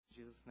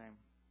name.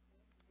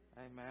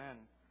 Amen.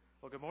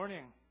 Well, good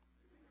morning.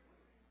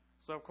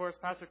 So, of course,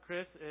 Pastor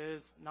Chris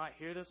is not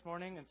here this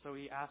morning, and so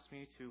he asked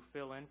me to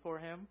fill in for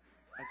him.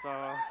 And so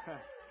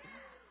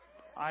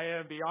I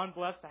am beyond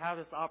blessed to have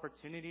this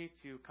opportunity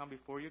to come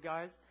before you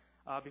guys.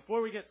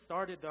 Before we get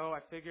started, though, I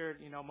figured,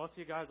 most of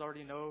you guys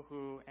already know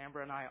who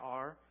Amber and I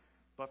are.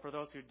 But for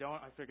those who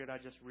don't, I figured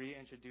I'd just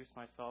reintroduce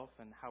myself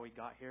and how we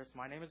got here. So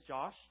my name is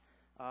Josh.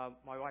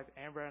 My wife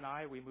Amber and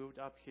I, we moved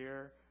up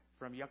here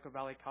from Yucca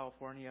Valley,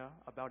 California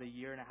about a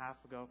year and a half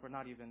ago, or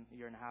not even a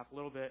year and a half, a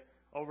little bit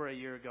over a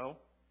year ago.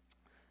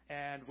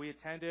 And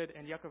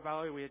in Yucca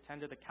Valley, we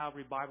attended the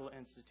Calvary Bible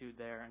Institute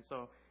there. And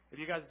so if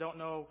you guys don't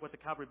know what the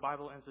Calvary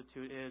Bible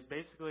Institute is,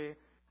 basically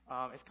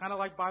it's kind of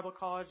like Bible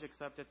college,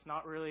 except it's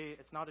not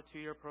a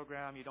 2-year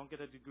program. You don't get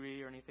a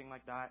degree or anything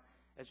like that.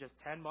 It's just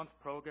 10-month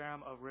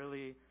program of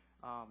really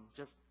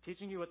just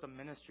teaching you what the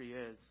ministry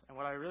is. And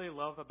what I really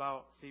love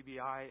about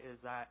CBI is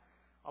that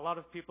a lot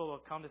of people will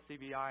come to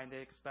CBI and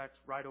they expect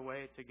right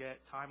away to get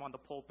time on the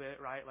pulpit,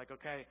 right? Like,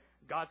 okay,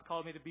 God's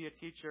called me to be a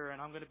teacher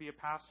and I'm going to be a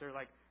pastor.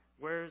 Like,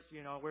 where's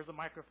the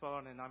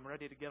microphone? And I'm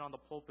ready to get on the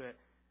pulpit.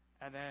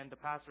 And then the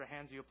pastor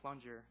hands you a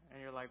plunger and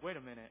you're like, wait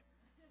a minute.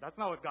 That's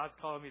not what God's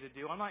calling me to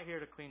do. I'm not here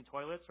to clean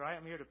toilets, right?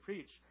 I'm here to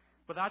preach.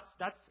 But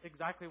that's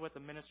exactly what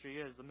the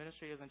ministry is. The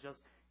ministry isn't just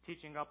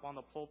teaching up on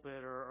the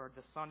pulpit or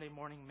the Sunday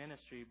morning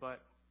ministry,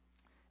 but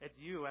it's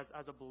you as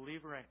a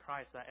believer in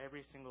Christ that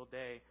every single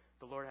day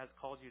the Lord has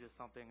called you to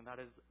something, and that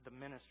is the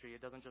ministry. It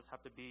doesn't just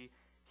have to be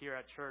here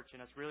at church,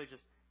 and it's really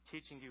just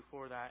teaching you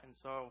for that. And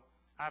so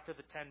after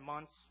the 10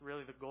 months,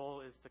 really the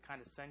goal is to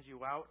kind of send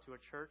you out to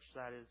a church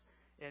that is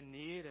in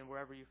need, and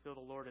wherever you feel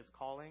the Lord is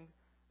calling,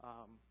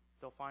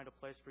 they'll find a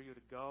place for you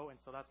to go. And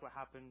so that's what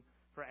happened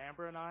for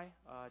Amber and I.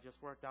 Just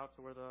worked out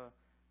to where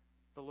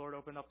the Lord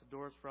opened up the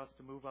doors for us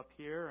to move up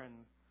here and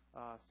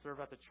serve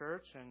at the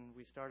church. And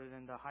we started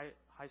in the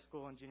high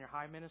school and junior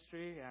high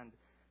ministry. And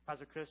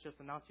Pastor Chris just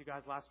announced to you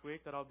guys last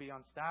week that I'll be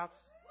on staff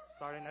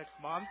starting next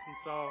month. And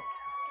so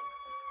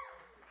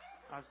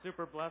I'm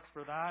super blessed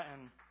for that.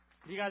 And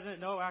if you guys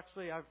didn't know,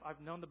 actually, I've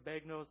known the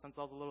Bagnos since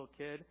I was a little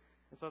kid.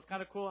 And so it's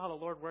kind of cool how the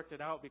Lord worked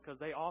it out, because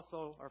they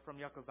also are from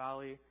Yucca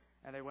Valley,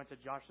 and they went to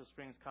Joshua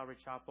Springs Calvary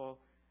Chapel.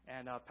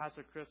 And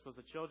Pastor Chris was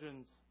a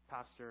children's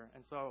pastor.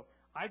 And so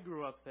I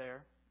grew up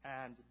there,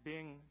 and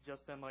being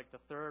just in like the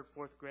 3rd,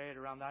 4th grade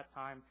around that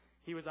time,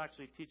 he was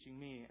actually teaching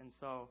me. And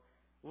so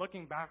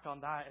looking back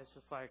on that, it's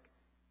just like,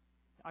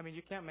 I mean,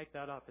 you can't make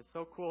that up. It's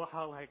so cool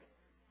how like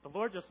the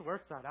Lord just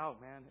works that out,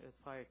 man.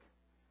 It's like,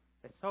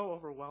 it's so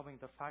overwhelming,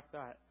 the fact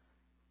that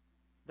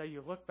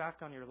you look back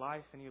on your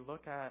life and you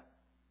look at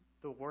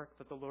the work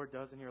that the Lord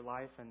does in your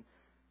life and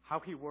how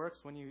he works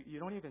when you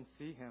don't even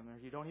see him or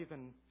you don't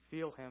even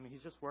feel him.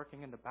 He's just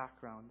working in the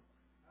background.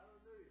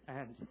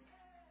 And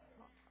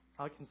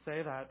I can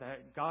say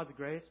that God's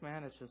grace,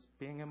 man, is just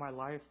being in my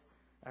life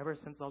ever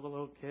since I was a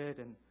little kid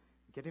and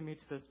getting me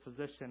to this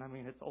position. I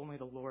mean, it's only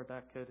the Lord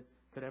that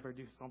could ever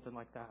do something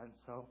like that. And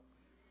so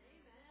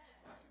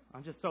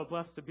I'm just so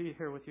blessed to be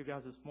here with you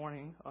guys this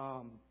morning.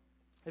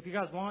 If you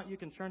guys want, you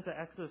can turn to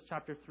Exodus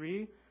chapter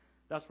 3.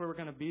 That's where we're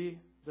going to be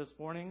this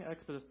morning,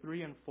 Exodus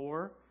 3 and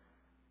 4.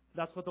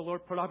 That's what the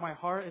Lord put on my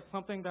heart. It's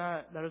something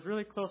that is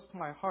really close to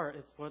my heart.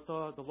 It's what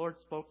the Lord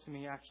spoke to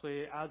me,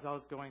 actually, as I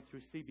was going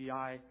through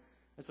CBI.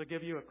 And so I'll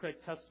give you a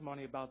quick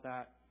testimony about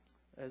that,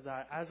 is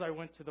that as I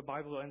went to the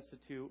Bible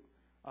Institute,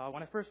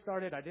 when I first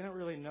started, I didn't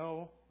really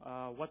know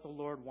what the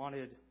Lord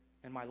wanted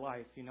in my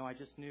life. I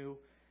just knew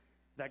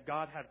that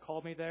God had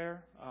called me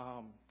there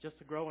just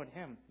to grow in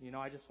him.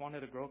 I just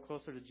wanted to grow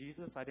closer to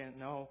Jesus. I didn't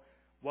know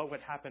what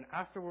would happen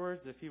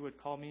afterwards, if he would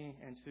call me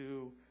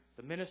into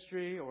the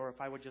ministry or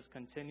if I would just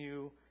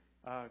continue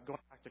going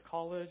back to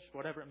college,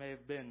 whatever it may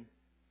have been.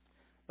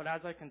 But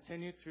as I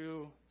continued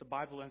through the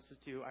Bible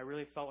Institute, I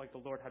really felt like the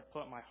Lord had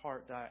put in my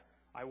heart that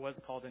I was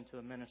called into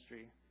the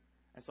ministry.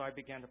 And so I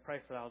began to pray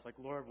for that. I was like,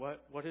 Lord,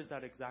 what is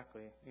that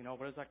exactly?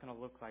 What is that going to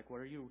look like?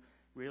 What are you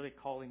really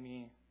calling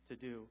me to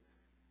do?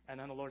 And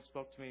then the Lord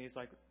spoke to me. He's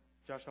like,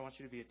 Josh, I want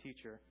you to be a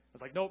teacher. I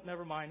was like, nope,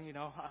 never mind.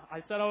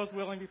 I said I was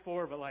willing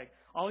before, but like,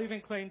 I'll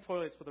even clean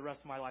toilets for the rest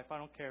of my life. I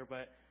don't care,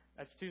 but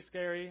that's too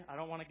scary. I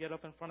don't want to get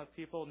up in front of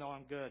people. No,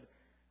 I'm good.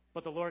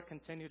 But the Lord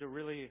continued to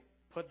really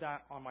put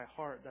that on my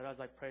heart, that as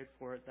I prayed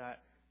for it,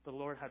 that the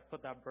Lord had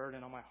put that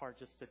burden on my heart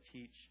just to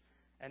teach.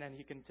 And then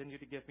he continued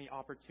to give me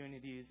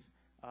opportunities,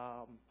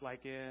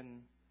 like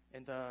in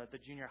the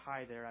junior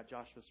high there at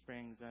Joshua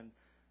Springs. And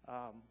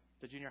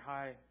the junior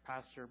high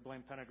pastor,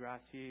 Blaine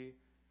Pendergrass, he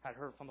had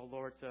heard from the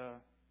Lord to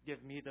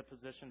give me the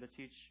position to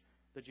teach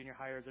the junior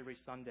hires every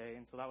Sunday.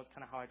 And so that was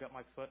kind of how I got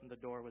my foot in the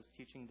door, was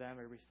teaching them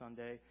every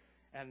Sunday.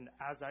 And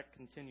as that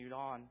continued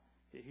on,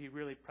 he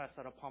really pressed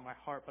that upon my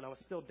heart. But I was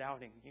still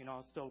doubting, I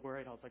was still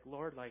worried. I was like,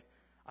 Lord, like,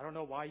 I don't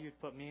know why you'd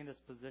put me in this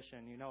position.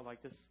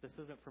 Like this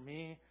isn't for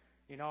me.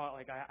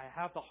 Like I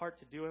have the heart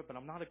to do it, but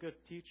I'm not a good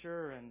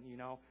teacher. And,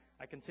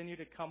 I continue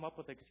to come up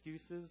with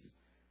excuses.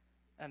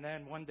 And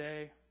then one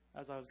day,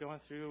 as I was going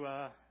through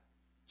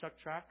Chuck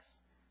Tracks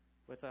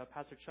with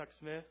Pastor Chuck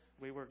Smith,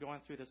 we were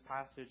going through this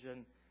passage,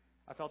 and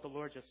I felt the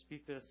Lord just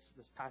speak this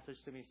passage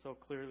to me so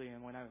clearly.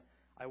 And when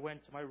I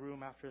went to my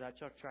room after that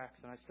Chuck Tracks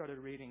and I started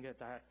reading it,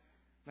 that,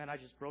 man, I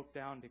just broke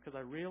down because I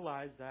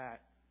realized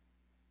that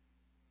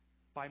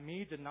by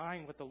me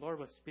denying what the Lord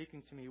was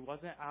speaking to me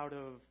wasn't out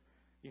of,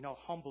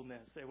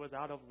 humbleness. It was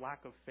out of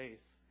lack of faith.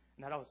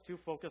 And that I was too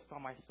focused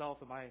on myself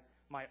and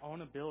my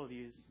own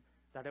abilities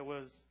that it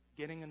was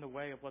getting in the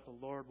way of what the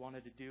Lord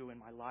wanted to do in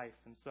my life.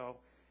 And so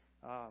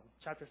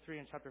chapter 3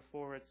 and chapter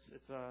 4,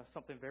 it's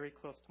something very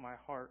close to my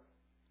heart.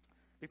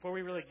 Before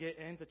we really get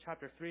into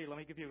chapter 3, let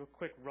me give you a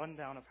quick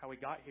rundown of how we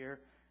got here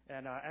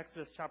in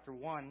Exodus chapter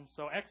 1.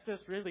 So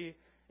Exodus really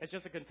is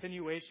just a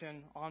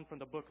continuation on from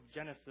the book of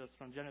Genesis,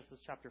 from Genesis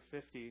chapter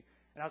 50.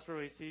 And that's where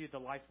we see the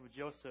life of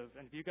Joseph.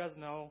 And if you guys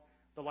know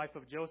the life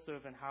of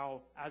Joseph and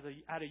how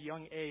at a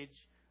young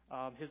age,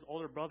 his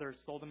older brothers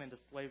sold him into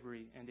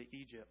slavery into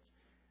Egypt.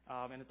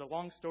 And it's a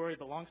long story.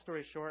 The long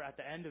story short, at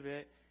the end of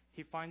it,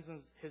 he finds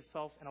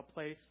himself in a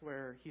place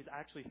where he's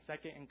actually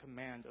second in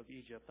command of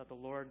Egypt, that the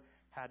Lord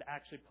had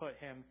actually put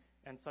him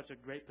in such a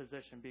great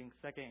position, being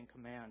second in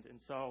command. And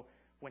so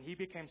when he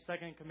became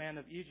second in command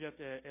of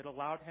Egypt, it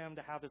allowed him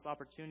to have this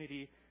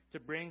opportunity to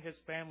bring his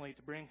family,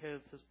 to bring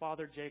his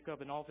father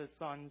Jacob and all of his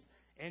sons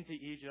into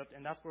Egypt.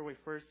 And that's where we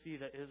first see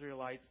the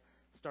Israelites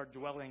start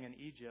dwelling in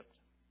Egypt.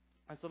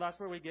 And so that's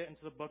where we get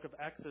into the book of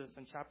Exodus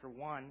in chapter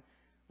 1.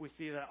 We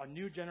see that a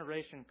new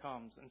generation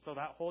comes. And so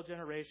that whole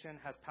generation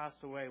has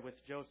passed away with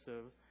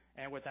Joseph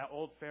and with that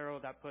old Pharaoh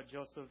that put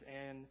Joseph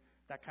in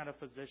that kind of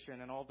position,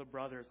 and all the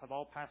brothers have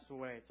all passed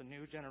away. It's a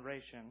new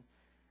generation.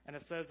 And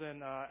it says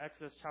in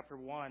Exodus chapter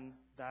 1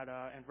 that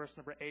in verse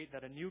number 8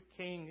 that a new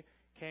king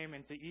came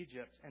into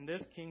Egypt. And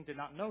this king did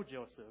not know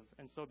Joseph.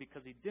 And so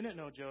because he didn't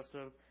know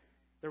Joseph,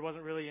 there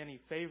wasn't really any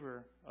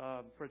favor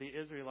for the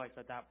Israelites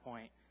at that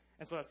point.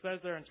 And so it says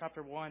there in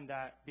chapter 1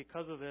 that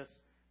because of this,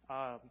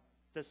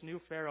 this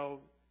new Pharaoh,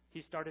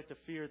 he started to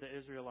fear the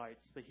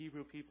Israelites, the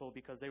Hebrew people,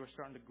 because they were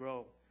starting to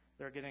grow.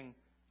 They were getting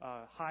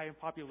high in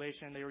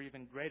population. They were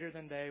even greater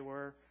than they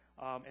were.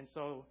 And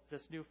so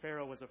this new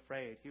Pharaoh was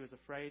afraid. He was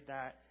afraid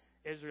that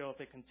Israel, if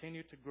they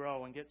continued to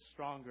grow and get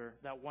stronger,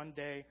 that one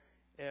day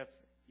if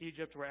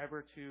Egypt were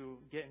ever to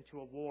get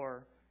into a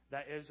war,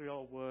 that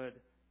Israel would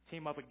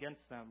team up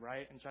against them,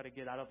 right, and try to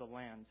get out of the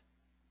land.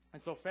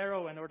 And so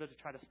Pharaoh, in order to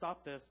try to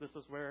stop this, this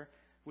is where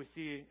we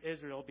see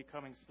Israel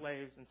becoming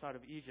slaves inside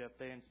of Egypt.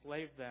 They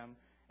enslaved them,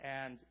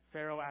 and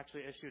Pharaoh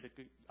actually issued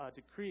a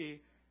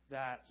decree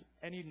that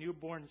any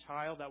newborn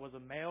child that was a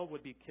male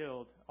would be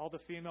killed. All the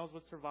females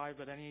would survive,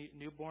 but any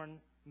newborn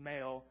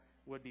male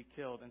would be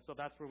killed. And so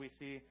that's where we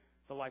see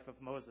the life of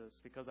Moses,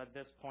 because at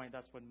this point,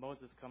 that's when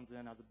Moses comes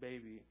in as a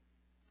baby.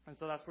 And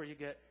so that's where you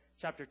get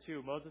chapter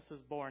 2. Moses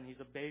is born. He's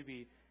a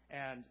baby,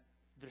 and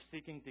they're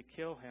seeking to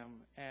kill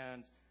him.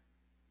 And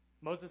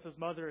Moses'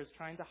 mother is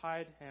trying to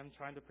hide him,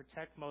 trying to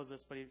protect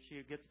Moses, but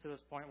she gets to this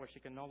point where she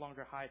can no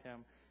longer hide him.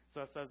 So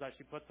it says that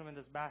she puts him in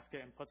this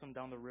basket and puts him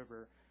down the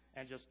river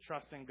and just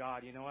trusts in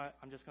God. You know what?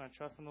 I'm just going to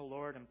trust in the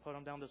Lord and put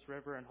him down this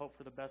river and hope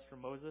for the best for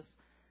Moses.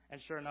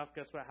 And sure enough,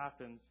 guess what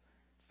happens?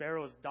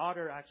 Pharaoh's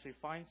daughter actually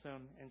finds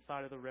him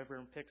inside of the river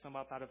and picks him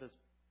up out of his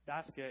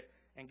basket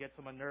and gets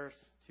him a nurse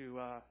to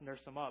nurse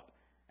him up.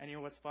 And you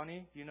know what's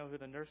funny? Do you know who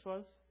the nurse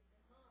was?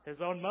 His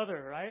own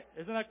mother, right?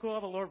 Isn't that cool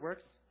how the Lord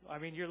works? I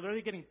mean, you're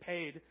literally getting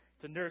paid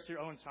to nurse your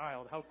own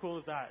child. How cool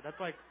is that?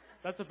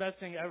 That's the best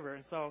thing ever.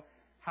 And so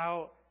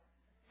how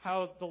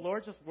the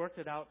Lord just worked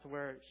it out to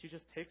where she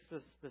just takes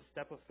this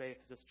step of faith,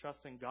 just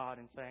trusting God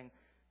and saying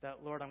that,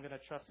 Lord, I'm going to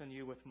trust in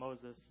you with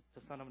Moses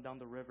to send him down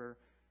the river.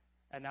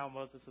 And now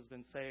Moses has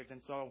been saved.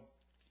 And so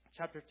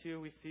chapter 2,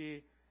 we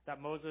see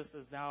that Moses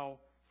is now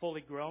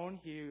fully grown.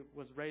 He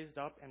was raised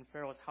up in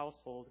Pharaoh's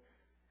household.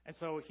 And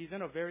so he's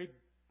in a very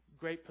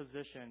great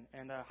position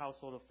in the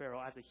household of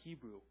Pharaoh as a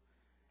Hebrew.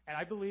 And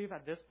I believe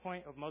at this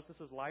point of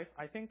Moses' life,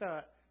 I think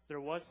that there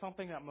was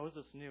something that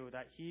Moses knew,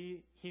 that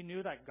he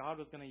knew that God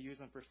was going to use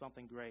him for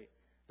something great.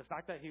 The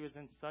fact that he was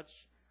in such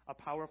a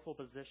powerful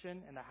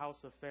position in the house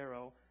of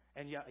Pharaoh,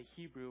 and yet a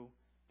Hebrew,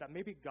 that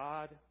maybe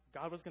God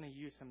was going to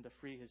use him to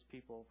free his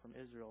people from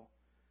Israel.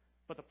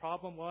 But the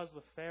problem was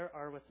with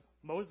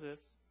Moses,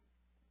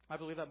 I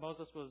believe that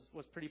Moses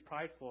was pretty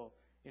prideful.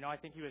 I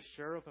think he was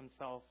sure of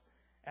himself,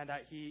 and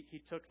that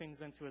he took things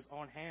into his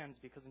own hands,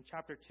 because in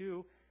chapter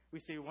 2, we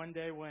see one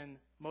day when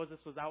Moses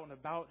was out and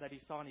about that he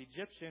saw an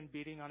Egyptian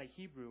beating on a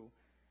Hebrew,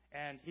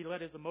 and he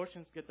let his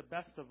emotions get the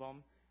best of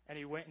him, and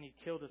he went and he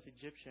killed this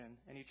Egyptian,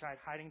 and he tried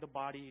hiding the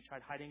body, he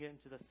tried hiding it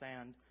into the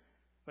sand.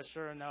 But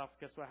sure enough,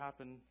 guess what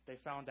happened? They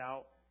found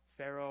out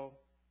Pharaoh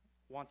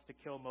wants to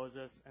kill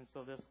Moses, and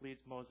so this leads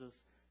Moses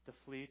to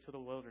flee to the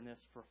wilderness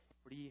for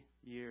 40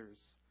 years.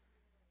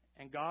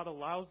 And God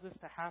allows this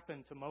to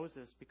happen to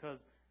Moses because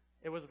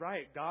it was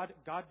right. God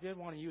did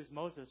want to use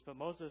Moses, but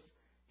Moses,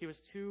 he was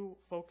too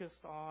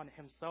focused on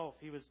himself.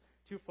 He was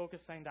too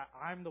focused saying that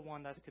I'm the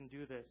one that can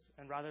do this,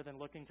 and rather than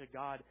looking to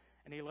God,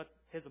 and he let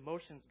his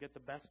emotions get the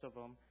best of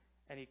him,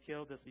 and he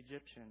killed this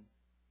Egyptian.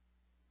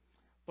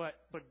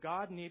 But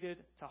God needed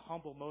to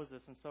humble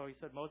Moses. And so he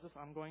said, Moses,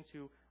 I'm going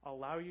to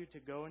allow you to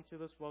go into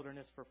this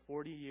wilderness for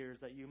 40 years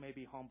that you may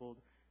be humbled,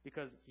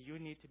 because you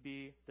need to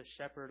be the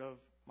shepherd of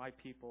my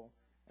people.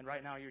 And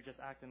right now you're just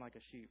acting like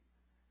a sheep,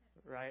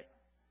 right?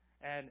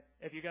 And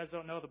if you guys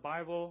don't know the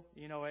Bible,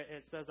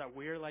 it says that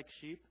we're like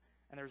sheep.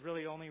 And there's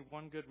really only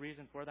one good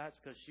reason for that. It's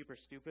because sheep are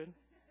stupid,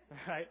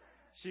 right?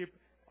 Sheep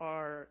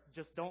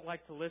just don't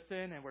like to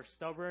listen, and we're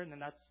stubborn, and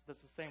that's the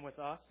same with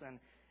us. And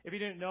if you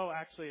didn't know,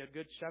 actually, a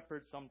good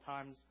shepherd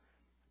sometimes,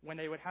 when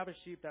they would have a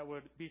sheep that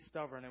would be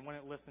stubborn and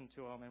wouldn't listen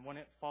to them and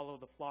wouldn't follow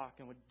the flock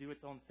and would do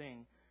its own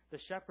thing, the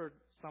shepherd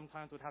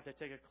sometimes would have to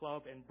take a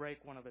club and break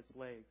one of its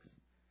legs.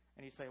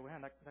 And you say,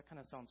 man, that kind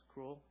of sounds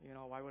cruel.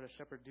 Why would a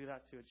shepherd do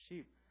that to its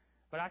sheep?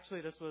 But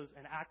actually, this was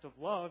an act of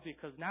love,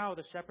 because now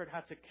the shepherd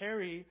has to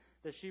carry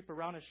the sheep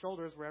around his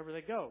shoulders wherever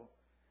they go.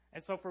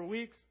 And so for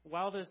weeks,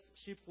 while this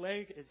sheep's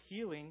leg is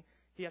healing,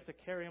 he has to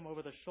carry him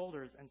over the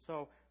shoulders. And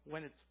so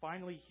when it's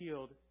finally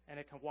healed and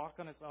it can walk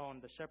on its own,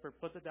 the shepherd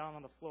puts it down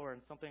on the floor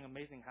and something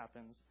amazing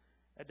happens.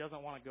 It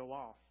doesn't want to go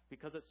off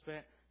because it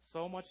spent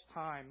so much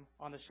time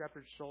on the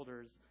shepherd's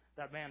shoulders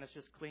that, man, it's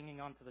just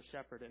clinging onto the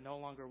shepherd. It no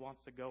longer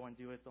wants to go and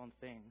do its own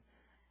thing.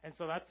 And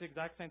so that's the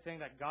exact same thing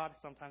that God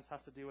sometimes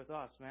has to do with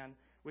us, man.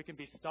 We can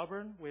be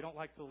stubborn. We don't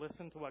like to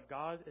listen to what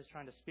God is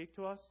trying to speak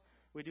to us.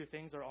 We do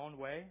things our own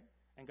way.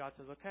 And God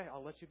says, okay,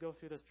 I'll let you go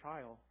through this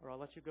trial, or I'll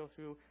let you go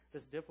through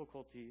this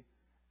difficulty,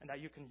 and that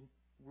you can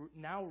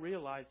now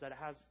realize that it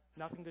has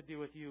nothing to do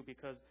with you,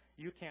 because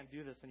you can't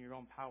do this in your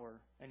own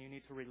power, and you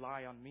need to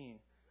rely on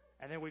me.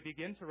 And then we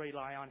begin to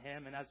rely on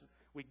him, and as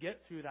we get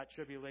through that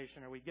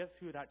tribulation or we get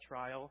through that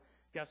trial,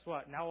 guess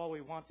what? Now all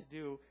we want to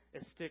do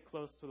is stick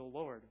close to the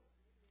Lord.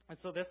 And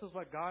so this is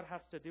what God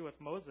has to do with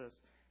Moses,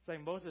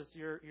 saying, Moses,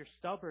 you're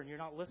stubborn, you're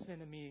not listening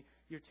to me,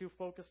 you're too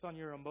focused on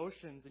your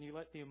emotions, and you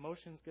let the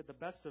emotions get the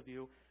best of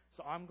you,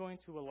 so I'm going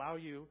to allow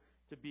you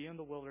to be in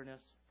the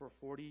wilderness for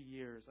 40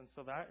 years. And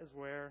so that is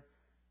where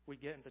we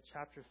get into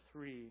chapter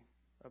 3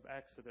 of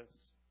Exodus.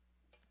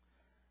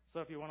 So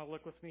if you want to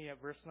look with me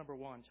at verse number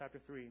 1, chapter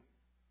 3.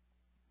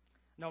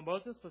 Now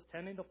Moses was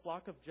tending the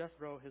flock of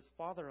Jethro, his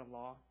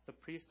father-in-law, the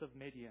priest of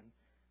Midian.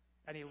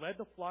 And he led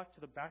the flock to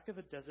the back of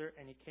the desert,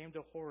 and he came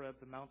to Horeb,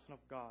 the mountain of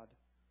God.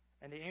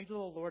 And the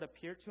angel of the Lord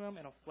appeared to him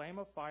in a flame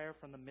of fire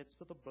from the midst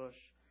of the bush.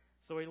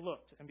 So he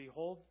looked, and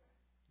behold,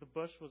 the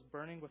bush was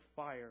burning with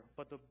fire,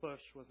 but the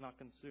bush was not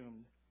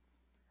consumed.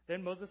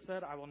 Then Moses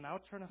said, I will now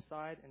turn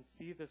aside and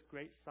see this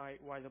great sight,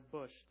 why the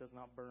bush does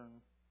not burn.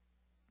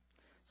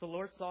 So the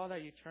Lord saw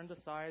that he turned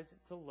aside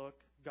to look.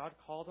 God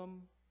called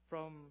him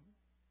from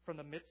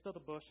the midst of the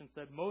bush and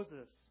said,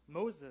 Moses,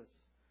 Moses.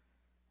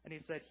 And he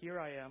said, Here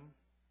I am.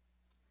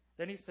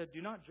 Then he said,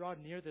 Do not draw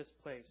near this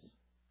place.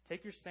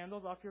 Take your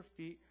sandals off your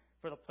feet,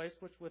 for the place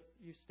with which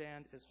you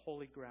stand is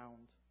holy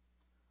ground.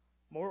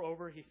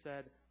 Moreover, he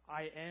said,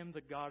 I am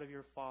the God of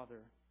your father,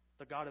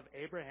 the God of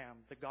Abraham,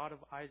 the God of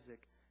Isaac,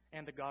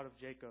 and the God of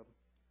Jacob.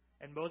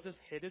 And Moses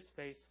hid his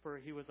face, for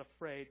he was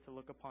afraid to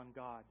look upon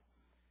God.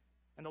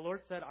 And the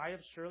Lord said, I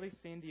have surely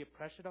seen the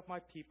oppression of my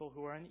people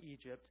who are in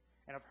Egypt,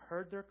 and have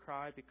heard their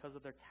cry because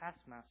of their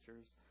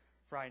taskmasters,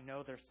 for I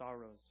know their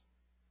sorrows.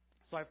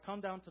 So I've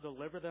come down to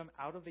deliver them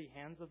out of the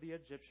hands of the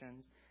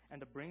Egyptians, and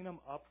to bring them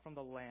up from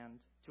the land,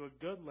 to a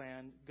good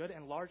land, good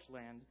and large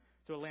land,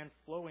 to a land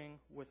flowing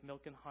with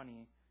milk and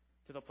honey,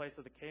 to the place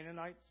of the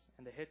Canaanites,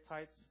 and the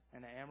Hittites,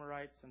 and the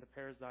Amorites, and the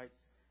Perizzites,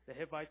 the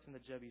Hivites, and the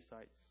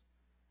Jebusites.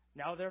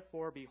 Now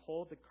therefore,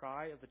 behold, the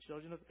cry of the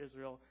children of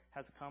Israel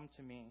has come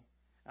to me,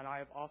 and I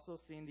have also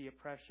seen the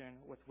oppression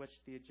with which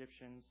the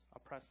Egyptians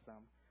oppress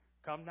them.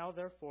 Come now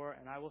therefore,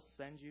 and I will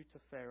send you to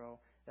Pharaoh,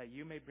 that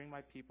you may bring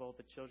my people,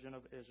 the children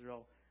of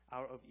Israel,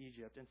 out of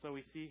Egypt. And so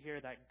we see here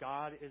that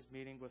God is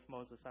meeting with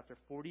Moses. After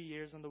 40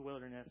 years in the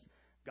wilderness,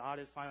 God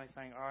is finally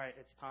saying, all right,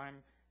 it's time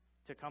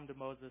to come to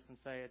Moses and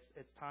say,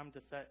 it's time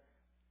to set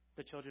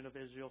the children of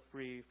Israel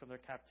free from their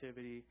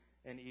captivity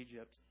in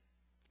Egypt.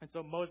 And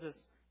so Moses,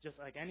 just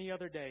like any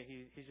other day,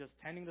 he's just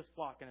tending this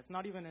flock. And it's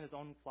not even in his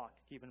own flock,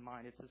 keep in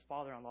mind. It's his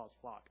father-in-law's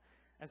flock.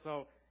 And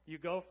so you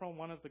go from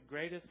one of the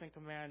greatest in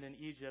command in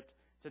Egypt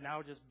to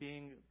now just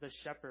being the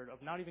shepherd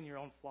of not even your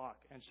own flock.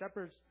 And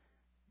shepherds,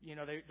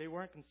 they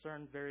weren't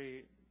concerned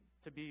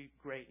to be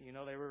great.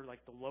 They were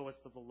like the lowest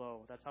of the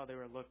low. That's how they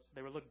were looked.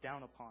 They were looked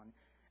down upon.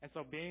 And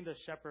so being the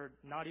shepherd,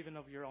 not even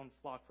of your own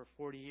flock for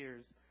 40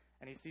 years,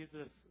 and he sees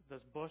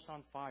this bush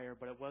on fire,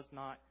 but it was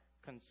not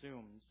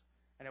consumed,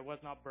 and it was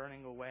not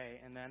burning away.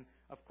 And then,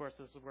 of course,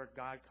 this is where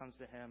God comes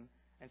to him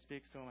and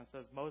speaks to him and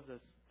says,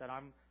 Moses, that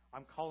I'm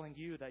calling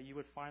you, that you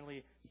would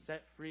finally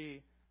set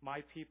free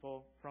my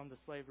people from the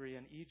slavery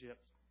in Egypt.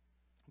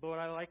 But what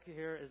I like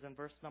here is in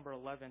verse number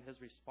 11,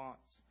 his response.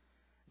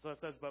 So it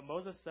says, But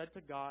Moses said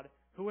to God,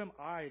 Who am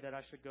I that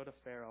I should go to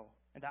Pharaoh,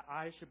 and that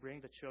I should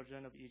bring the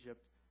children of Egypt,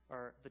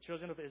 or the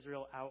children of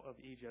Israel out of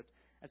Egypt?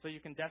 And so you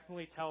can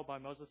definitely tell by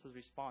Moses'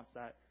 response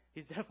that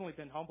he's definitely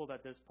been humbled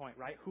at this point,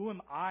 right? Who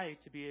am I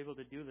to be able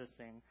to do this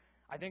thing?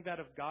 I think that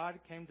if God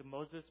came to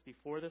Moses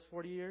before this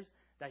 40 years,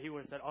 that he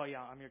would have said, oh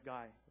yeah, I'm your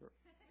guy,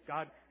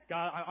 God,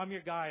 I'm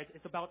your guy.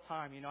 It's about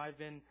time.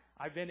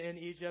 I've been in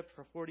Egypt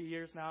for 40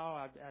 years now.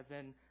 I've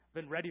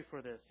been ready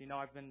for this.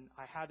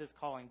 I had this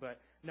calling, but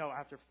no,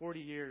 after 40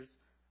 years,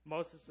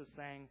 Moses is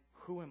saying,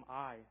 who am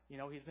I?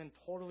 He's been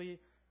totally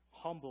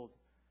humbled.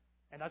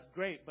 And that's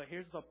great, but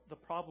here's the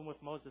problem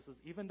with Moses is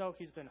even though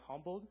he's been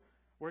humbled,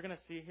 we're going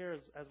to see here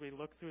as we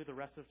look through the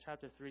rest of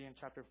chapter 3 and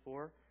chapter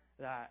 4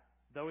 that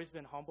though he's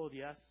been humbled,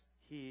 yes,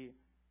 he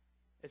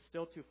is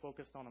still too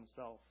focused on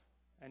himself.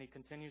 And he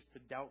continues to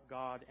doubt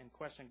God and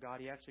question God.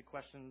 He actually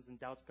questions and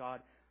doubts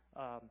God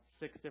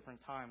 6 different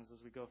times as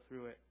we go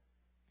through it.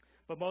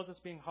 But Moses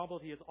being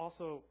humbled, he is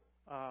also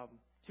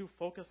too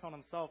focused on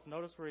himself.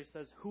 Notice where he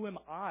says, who am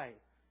I?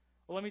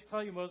 Well, let me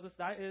tell you, Moses,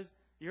 that is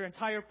your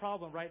entire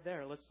problem right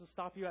there. Let's just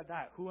stop you at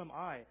that. Who am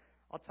I?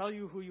 I'll tell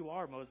you who you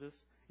are, Moses.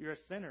 You're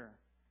a sinner.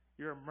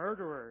 You're a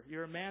murderer.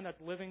 You're a man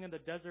that's living in the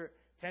desert,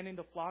 tending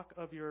the flock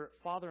of your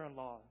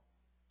father-in-law.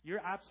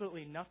 You're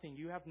absolutely nothing.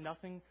 You have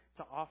nothing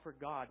to offer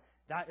God.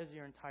 That is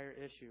your entire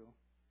issue.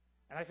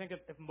 And I think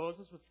if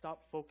Moses would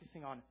stop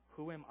focusing on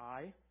who am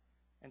I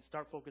and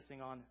start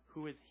focusing on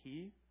who is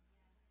he,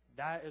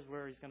 that is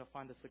where he's going to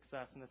find the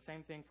success. And the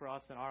same thing for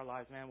us in our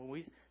lives, man. When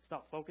we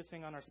stop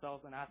focusing on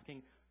ourselves and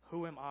asking,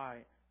 who am I?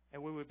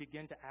 And we would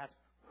begin to ask,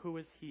 who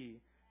is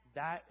he?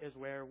 That is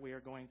where we are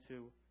going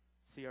to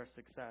see our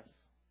success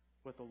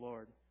with the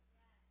Lord.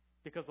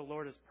 Because the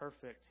Lord is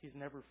perfect. He's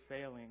never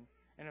failing.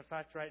 And in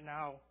fact, right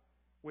now,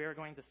 we are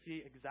going to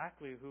see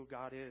exactly who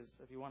God is.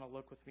 If you want to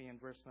look with me in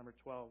verse number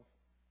 12.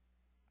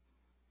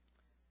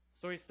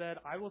 So he said,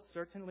 I will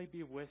certainly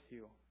be with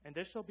you, and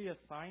this shall be a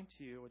sign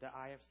to you that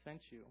I have sent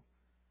you.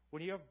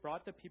 When you have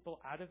brought the people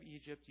out of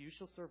Egypt, you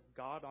shall serve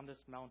God on this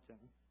mountain.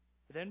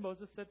 Then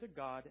Moses said to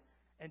God,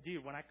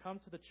 indeed, when I come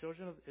to the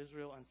children of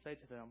Israel and say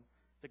to them,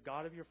 the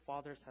God of your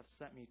fathers have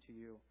sent me to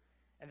you,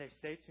 and they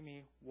say to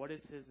me, what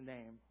is his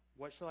name?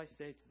 What shall I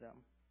say to them?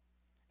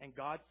 And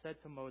God said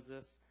to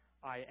Moses,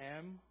 I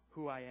am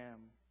who I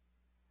am.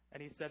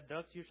 And he said,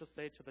 thus you shall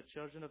say to the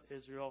children of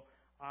Israel,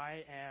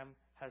 I am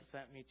has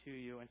sent me to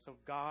you. And so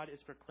God is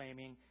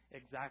proclaiming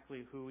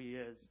exactly who he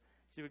is.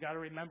 See, we've got to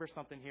remember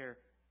something here.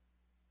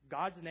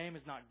 God's name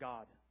is not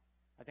God.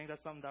 I think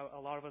that's something that a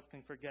lot of us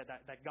can forget,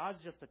 that God's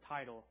just a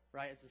title,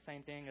 right? It's the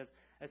same thing as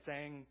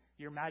saying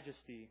your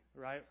majesty,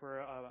 right, for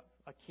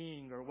a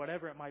king or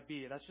whatever it might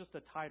be. That's just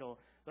a title.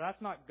 But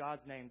that's not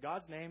God's name.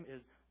 God's name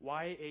is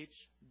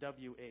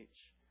YHWH.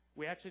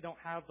 We actually don't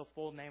have the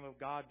full name of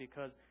God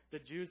because the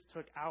Jews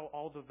took out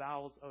all the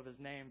vowels of his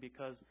name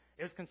because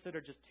it was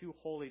considered just too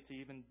holy to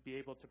even be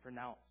able to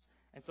pronounce.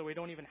 And so we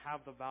don't even have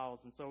the vowels.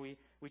 And so we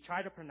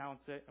try to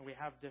pronounce it, and we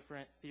have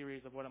different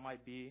theories of what it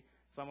might be.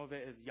 Some of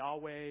it is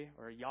Yahweh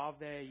or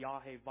Yahweh,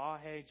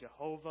 Yahweh,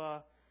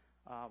 Jehovah.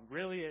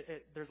 Really,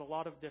 there's a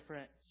lot of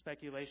different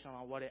speculation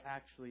on what it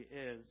actually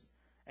is.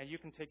 And you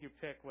can take your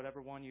pick,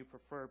 whatever one you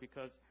prefer,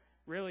 because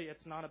really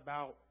it's not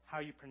about how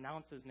you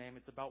pronounce his name.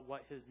 It's about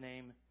what his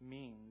name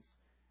means.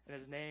 And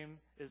his name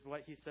is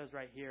what he says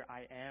right here,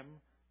 I am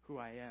who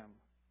I am.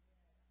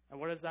 And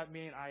what does that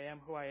mean, I am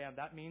who I am?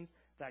 That means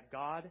that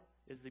God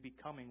is the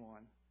becoming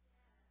one.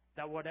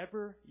 That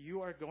whatever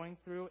you are going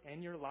through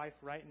in your life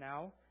right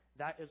now,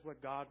 that is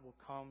what God will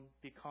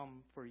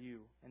become for you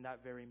in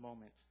that very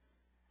moment.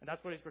 And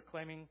that's what he's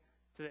proclaiming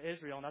to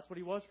Israel, and that's what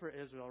he was for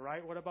Israel,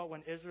 right? What about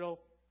when Israel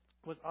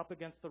was up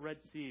against the Red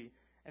Sea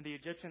and the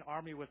Egyptian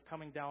army was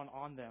coming down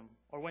on them,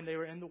 or when they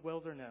were in the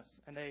wilderness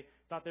and they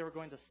thought they were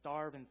going to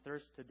starve and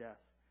thirst to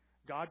death?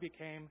 God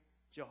became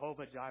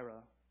Jehovah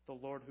Jireh, the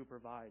Lord who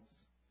provides.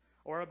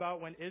 Or about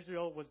when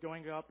Israel was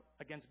going up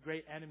against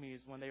great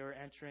enemies when they were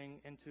entering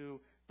into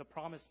the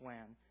promised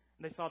land.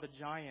 And they saw the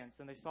giants,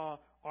 and they saw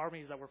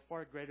armies that were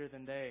far greater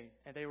than they,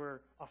 and they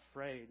were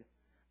afraid.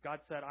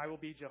 God said, I will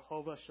be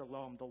Jehovah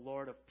Shalom, the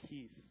Lord of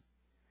peace.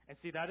 And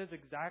see, that is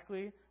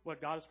exactly what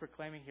God is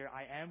proclaiming here.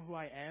 I am who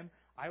I am.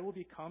 I will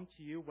become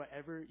to you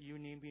whatever you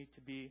need me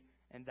to be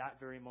in that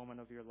very moment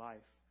of your life.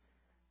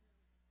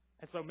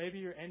 And so maybe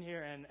you're in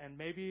here and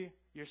maybe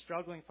you're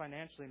struggling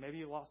financially. Maybe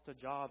you lost a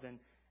job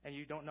and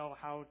you don't know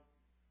how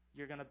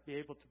you're going to be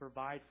able to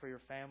provide for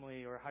your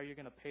family or how you're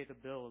going to pay the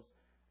bills.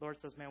 The Lord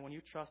says, man, when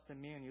you trust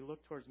in me and you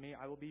look towards me,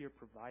 I will be your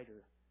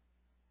provider.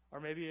 Or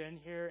maybe you're in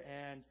here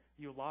and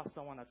you lost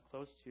someone that's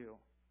close to you.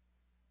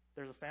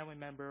 There's a family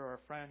member or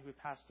a friend who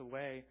passed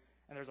away,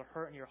 and there's a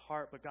hurt in your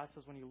heart, but God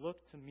says, when you look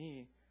to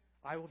me,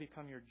 I will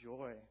become your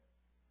joy.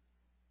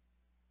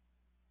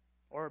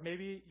 Or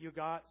maybe you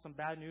got some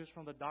bad news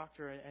from the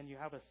doctor and you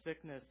have a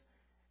sickness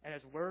and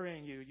it's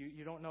worrying you.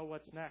 You don't know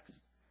what's next.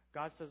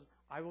 God says,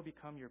 I will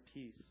become your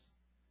peace.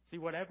 See,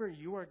 whatever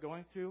you are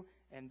going through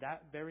in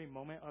that very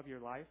moment of your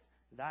life,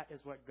 that is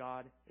what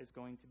God is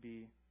going to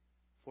be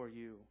for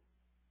you.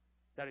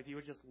 That if you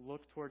would just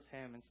look towards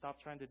him and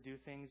stop trying to do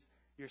things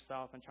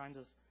yourself and trying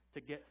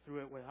to get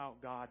through it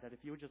without God, that if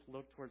you would just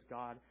look towards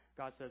God,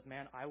 God says,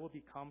 man, I will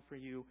become for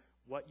you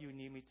what you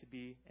need me to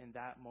be in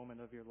that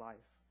moment of your life.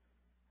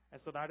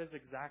 And so that is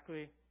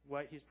exactly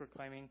what he's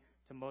proclaiming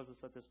to Moses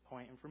at this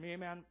point. And for me,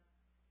 man,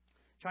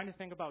 trying to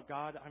think about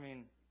God, I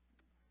mean,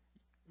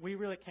 we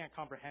really can't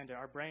comprehend it.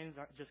 Our brains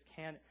just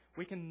can't.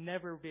 We can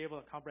never be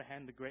able to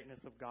comprehend the greatness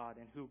of God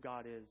and who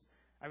God is.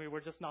 I mean,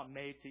 we're just not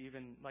made to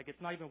even, like,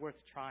 it's not even worth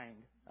trying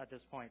at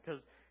this point,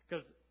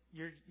 because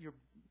you're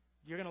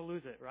going to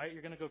lose it, right?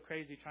 You're going to go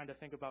crazy trying to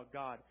think about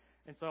God.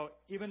 And so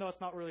even though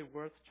it's not really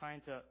worth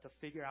trying to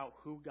figure out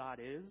who God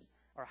is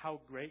or how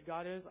great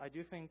God is, I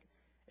do think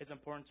it's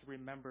important to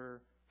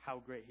remember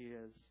how great He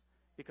is.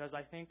 Because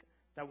I think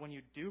that when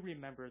you do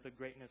remember the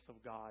greatness of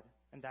God,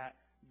 and that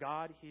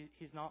God,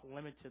 He's not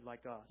limited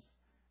like us,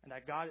 and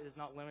that God is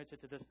not limited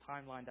to this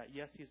timeline, that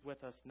yes, He's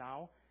with us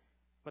now,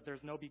 but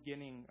there's no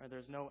beginning or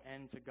there's no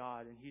end to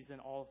God, and He's in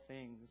all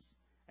things.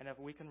 And if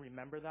we can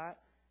remember that,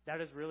 that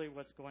is really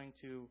what's going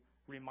to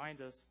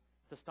remind us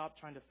to stop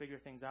trying to figure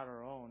things out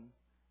our own,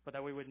 but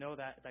that we would know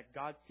that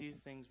God sees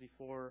things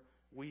before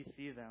we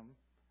see them.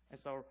 And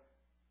so,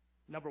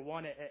 number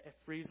one, it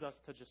frees us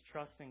to just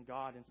trust in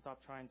God and stop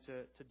trying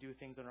to do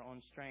things in our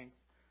own strength.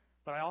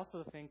 But I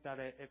also think that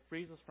it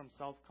frees us from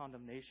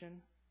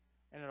self-condemnation,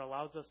 and it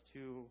allows us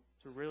to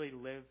really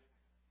live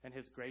in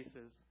His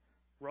graces.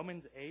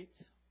 Romans 8,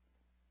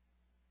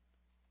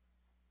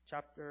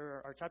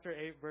 chapter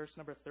 8, verse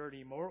number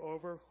 30.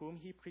 Moreover, whom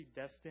He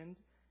predestined,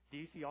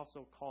 these He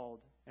also called.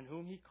 And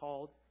whom He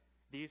called,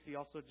 these He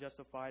also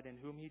justified. And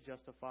whom He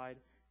justified,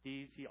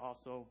 these He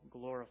also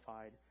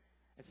glorified.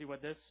 And see,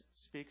 what this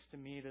speaks to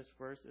me, this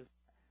verse, is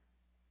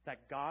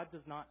that God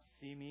does not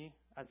see me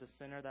as a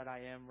sinner that I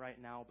am right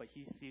now, but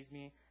He sees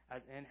me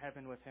as in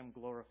heaven with Him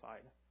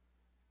glorified.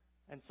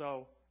 And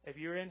so, if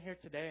you're in here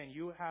today and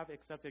you have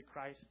accepted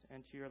Christ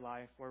into your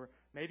life, or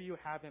maybe you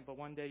haven't, but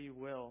one day you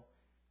will,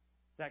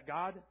 that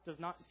God does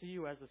not see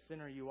you as a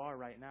sinner you are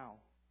right now.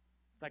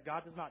 That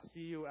God does not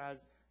see you as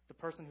the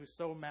person who's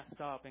so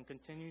messed up and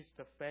continues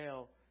to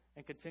fail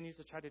and continues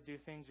to try to do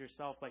things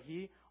yourself, but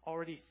He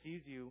already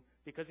sees you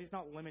because He's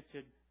not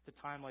limited to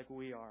time like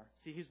we are.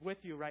 See, He's with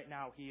you right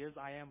now. He is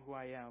I am who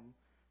I am,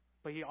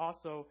 but He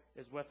also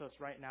is with us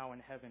right now in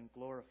heaven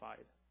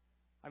glorified.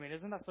 I mean,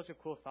 isn't that such a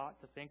cool thought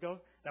to think of?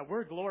 That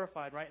we're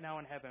glorified right now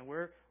in heaven.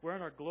 We're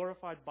in our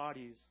glorified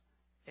bodies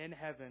in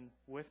heaven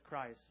with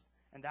Christ.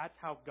 And that's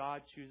how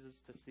God chooses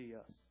to see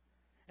us.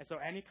 And so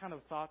any kind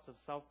of thoughts of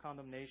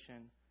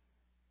self-condemnation,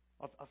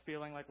 of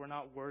feeling like we're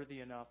not worthy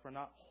enough, we're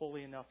not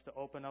holy enough to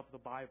open up the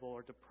Bible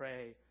or to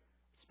pray,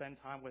 spend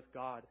time with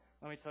God,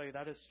 let me tell you,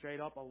 that is straight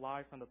up a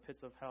lie from the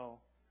pits of hell.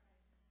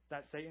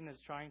 That Satan is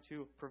trying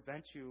to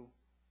prevent you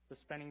from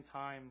spending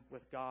time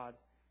with God,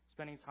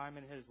 spending time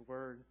in His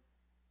Word,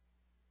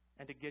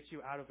 and to get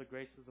you out of the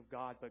graces of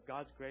God. But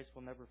God's grace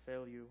will never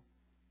fail you.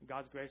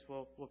 God's grace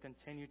will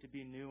continue to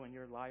be new in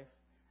your life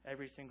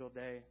every single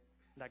day.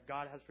 That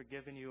God has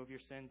forgiven you of your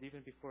sins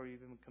even before you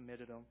even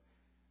committed them.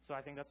 So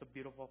I think that's a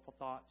beautiful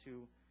thought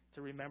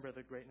to remember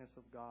the greatness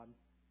of God.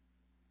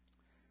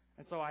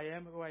 And so I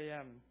am who I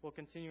am. We'll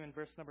continue in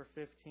verse number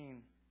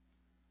 15.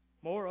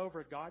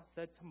 Moreover, God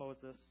said to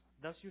Moses,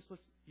 thus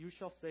you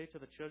shall say to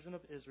the children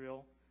of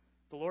Israel,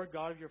 the Lord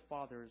God of your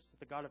fathers,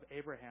 the God of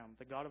Abraham,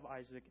 the God of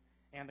Isaac,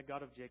 and the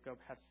God of Jacob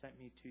have sent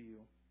me to you.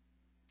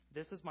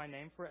 This is my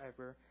name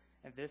forever,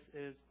 and this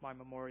is my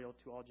memorial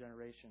to all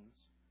generations.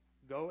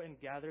 Go and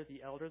gather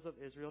the elders of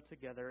Israel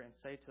together and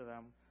say to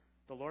them,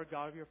 the Lord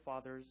God of your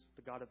fathers,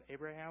 the God of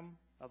Abraham,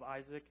 of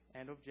Isaac,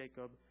 and of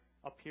Jacob,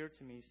 appeared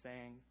to me,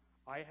 saying,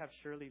 I have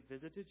surely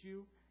visited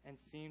you and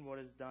seen what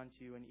is done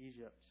to you in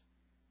Egypt.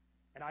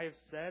 And I have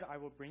said, I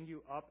will bring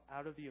you up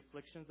out of the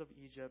afflictions of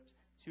Egypt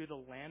to the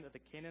land of the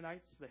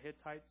Canaanites, the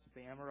Hittites,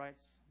 the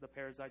Amorites, the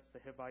Perizzites, the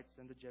Hivites,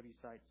 and the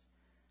Jebusites,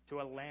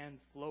 to a land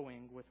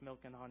flowing with milk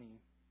and honey.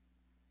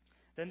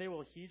 Then they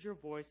will heed your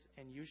voice,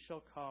 and you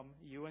shall come,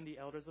 you and the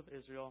elders of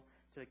Israel,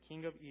 to the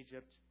king of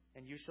Egypt,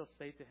 and you shall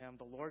say to him,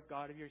 the Lord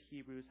God of your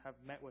Hebrews have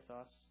met with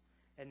us,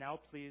 and now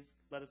please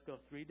let us go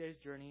 3 days'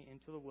 journey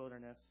into the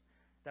wilderness,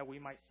 that we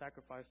might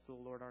sacrifice to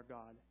the Lord our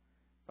God.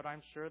 But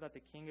I'm sure that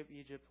the king of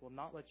Egypt will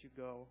not let you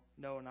go,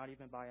 no, not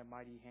even by a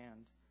mighty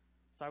hand.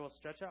 So I will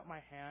stretch out my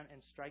hand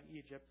and strike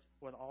Egypt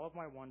with all of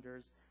my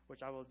wonders,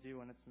 which I will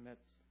do in its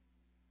midst.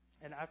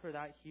 And after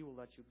that he will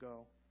let you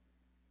go.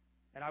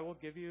 And I will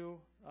give you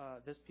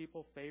this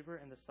people favor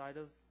in the sight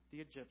of the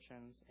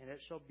Egyptians, and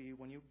it shall be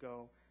when you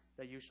go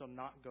that you shall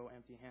not go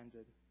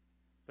empty-handed.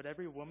 But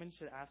every woman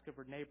should ask of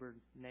her neighbor,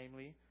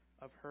 namely,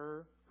 of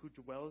her who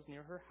dwells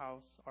near her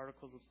house,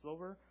 articles of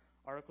silver,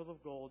 articles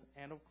of gold,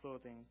 and of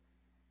clothing.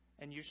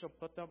 And you shall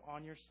put them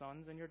on your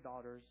sons and your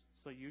daughters,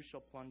 so you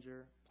shall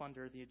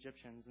plunder the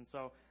Egyptians. And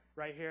so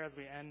right here as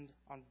we end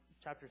on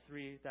chapter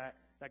 3, that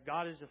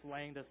God is just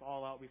laying this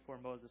all out before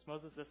Moses.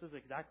 Moses, this is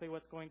exactly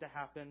what's going to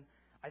happen.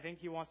 I think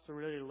He wants to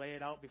really lay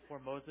it out before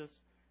Moses,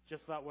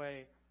 just that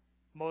way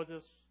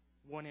Moses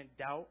wouldn't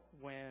doubt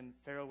when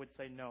Pharaoh would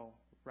say no,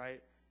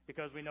 right?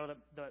 Because we know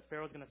that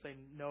Pharaoh's going to say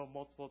no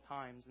multiple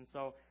times. And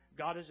so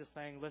God is just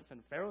saying, listen,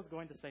 Pharaoh's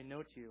going to say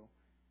no to you.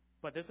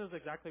 But this is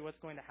exactly what's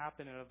going to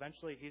happen, and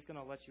eventually He's going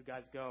to let you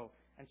guys go.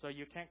 And so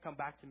you can't come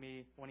back to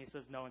me when He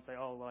says no and say,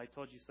 oh, well, I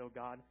told you so,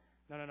 God.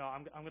 No,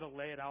 I'm going to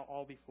lay it out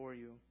all before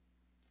you.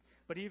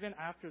 But even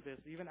after this,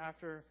 even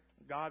after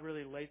God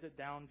really lays it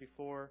down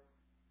before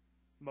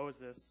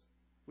Moses,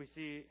 we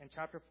see in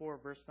chapter 4,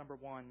 verse number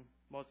 1,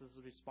 Moses'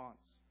 response.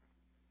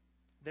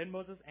 Then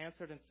Moses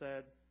answered and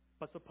said,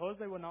 "But suppose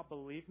they will not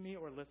believe me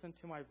or listen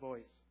to my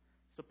voice.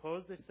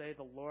 Suppose they say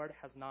the Lord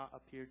has not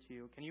appeared to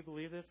you." Can you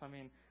believe this? I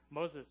mean,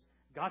 Moses,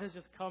 God has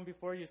just come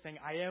before you saying,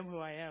 "I am who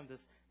I am,"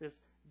 this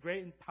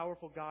great and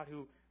powerful God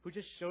who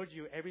just showed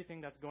you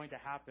everything that's going to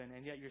happen,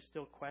 and yet you're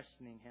still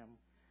questioning him.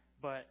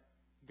 But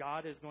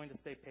God is going to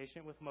stay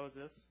patient with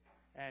Moses,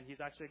 and he's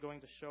actually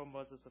going to show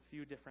Moses a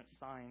few different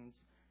signs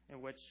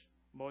in which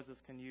Moses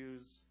can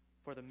use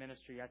for the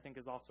ministry, I think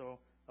is also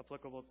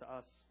applicable to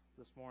us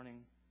this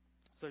morning.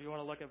 So if you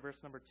want to look at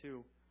verse number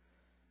 2.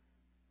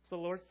 So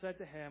the Lord said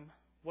to him,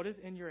 "What is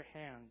in your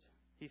hand?"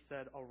 He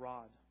said, "A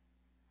rod."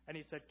 And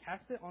he said,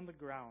 "Cast it on the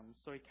ground."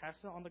 So he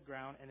cast it on the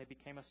ground, and it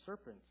became a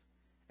serpent,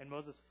 and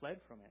Moses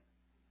fled from it.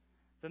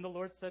 Then the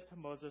Lord said to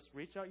Moses,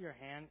 "Reach out your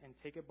hand and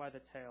take it by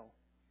the tail."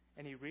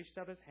 And he reached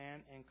out his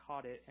hand and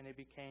caught it, and it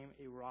became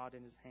a rod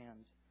in his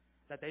hand,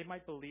 that they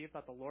might believe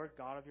that the Lord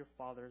God of your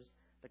fathers,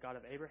 the God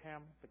of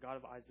Abraham, the God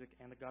of Isaac,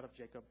 and the God of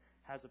Jacob,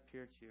 has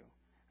appeared to you.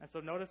 And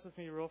so notice with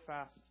me real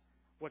fast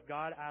what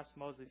God asked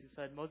Moses. He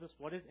said, "Moses,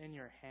 what is in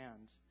your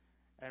hand?"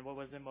 And what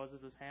was in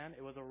Moses' hand?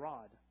 It was a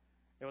rod.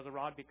 It was a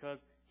rod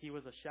because he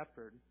was a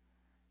shepherd.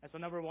 And so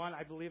number one,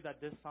 I believe that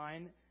this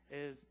sign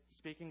is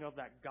speaking of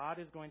that God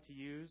is going to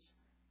use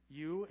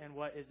you and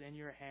what is in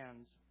your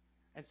hands.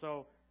 And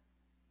so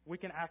we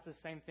can ask the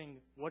same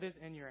thing, what is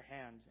in your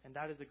hand? And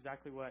that is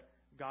exactly what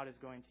God is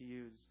going to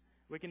use.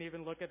 We can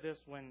even look at this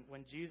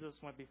when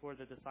Jesus went before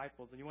the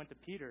disciples, and he went to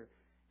Peter.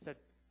 He said,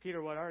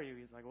 "Peter, what are you?"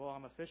 He's like, "Well,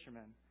 I'm a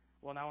fisherman."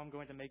 "Well, now I'm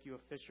going to make you a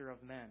fisher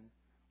of men."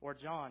 Or,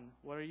 "John,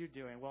 what are you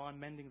doing?" "Well, I'm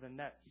mending the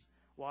nets."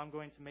 "Well, I'm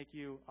going to make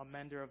you a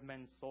mender of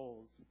men's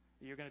souls."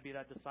 You're going to be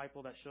that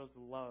disciple that shows the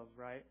love,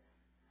 right?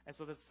 And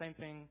so the same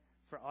thing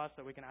for us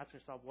that we can ask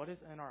ourselves, what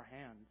is in our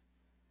hand?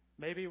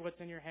 Maybe what's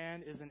in your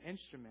hand is an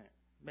instrument.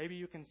 Maybe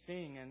you can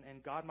sing,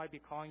 and God might be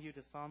calling you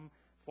to some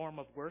form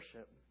of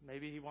worship.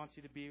 Maybe he wants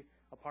you to be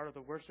a part of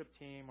the worship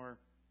team, or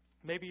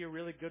maybe you're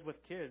really good with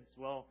kids.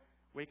 Well,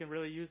 we can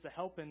really use the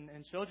help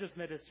in children's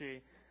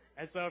ministry.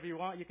 And so if you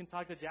want, you can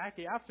talk to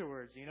Jackie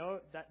afterwards. You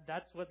know,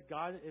 that's what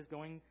God is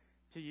going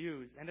to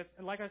use. And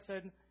like I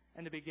said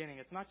in the beginning,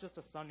 it's not just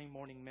a Sunday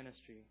morning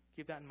ministry.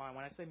 Keep that in mind.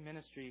 When I say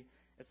ministry,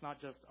 it's not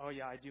just, oh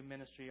yeah, I do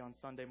ministry on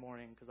Sunday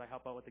morning because I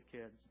help out with the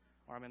kids,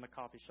 or I'm in the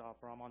coffee shop,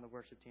 or I'm on the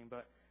worship team.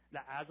 But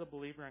that as a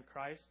believer in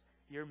Christ,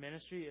 your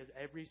ministry is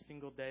every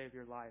single day of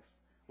your life.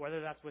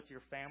 Whether that's with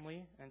your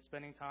family and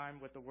spending time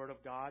with the Word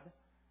of God,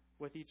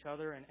 with each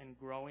other and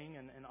growing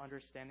and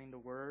understanding the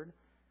Word,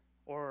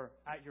 or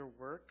at your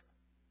work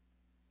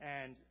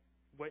and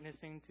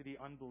witnessing to the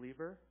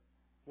unbeliever.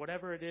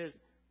 Whatever it is,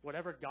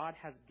 whatever God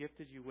has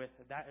gifted you with,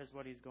 that is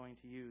what he's going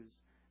to use.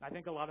 And I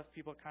think a lot of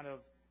people kind of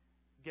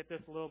get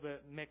this a little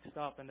bit mixed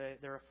up, and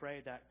they're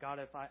afraid that God,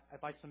 if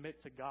I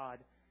submit to God,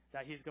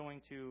 that he's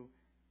going to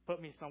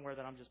put me somewhere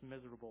that I'm just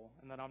miserable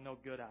and that I'm no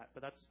good at.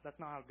 But that's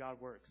not how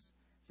God works.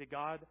 See,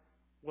 God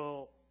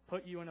will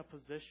put you in a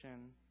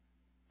position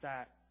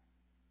that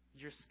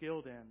you're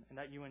skilled in and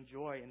that you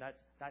enjoy, and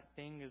that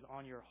thing is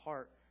on your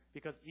heart,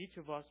 because each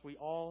of us, we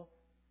all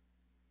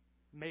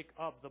make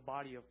up the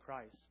body of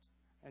Christ.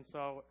 And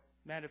so,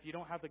 man, if you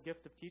don't have the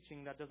gift of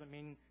teaching, that doesn't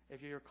mean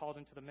if you're called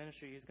into the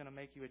ministry, he's going to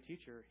make you a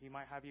teacher. He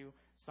might have you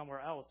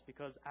somewhere else,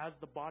 because as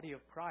the body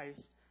of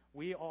Christ,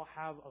 we all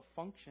have a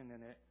function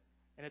in it,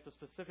 and it's a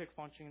specific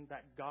function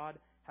that God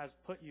has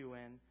put you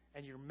in,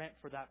 and you're meant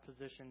for that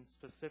position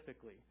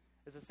specifically.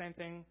 It's the same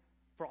thing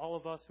for all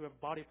of us who have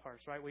body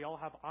parts, right? We all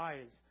have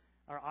eyes.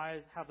 Our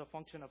eyes have the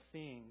function of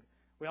seeing.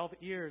 We all have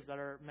ears that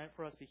are meant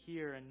for us to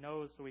hear, and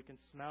nose so we can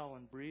smell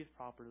and breathe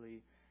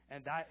properly.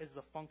 And that is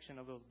the function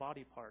of those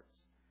body parts.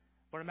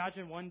 But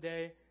imagine one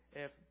day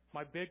if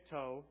my big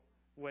toe,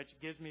 which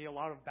gives me a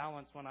lot of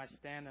balance when I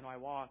stand and I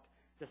walk,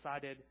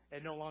 decided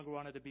it no longer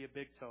wanted to be a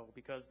big toe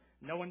because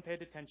no one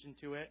paid attention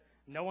to it.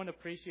 No one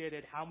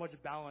appreciated how much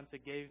balance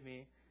it gave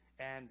me.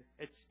 And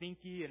it's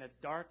stinky and it's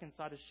dark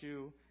inside a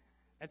shoe.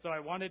 And so I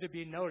wanted to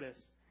be noticed.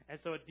 And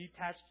so it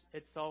detached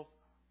itself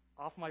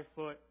off my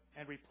foot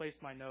and replaced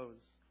my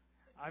nose.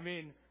 I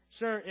mean,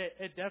 sure,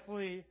 it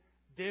definitely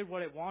did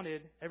what it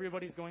wanted.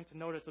 Everybody's going to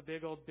notice a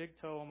big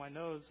toe on my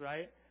nose,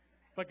 right?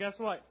 But guess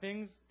what?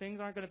 Things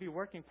aren't going to be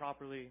working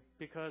properly,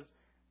 because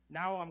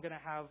now I'm going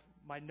to have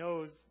my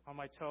nose on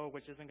my toe,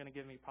 which isn't going to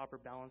give me proper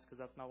balance because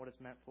that's not what it's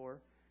meant for.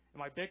 And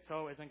my big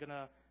toe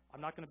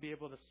I'm not going to be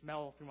able to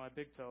smell through my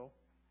big toe.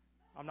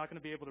 I'm not going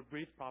to be able to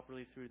breathe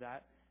properly through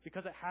that,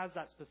 because it has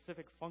that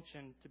specific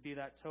function to be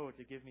that toe,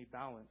 to give me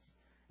balance.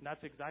 And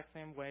that's the exact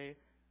same way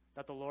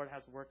that the Lord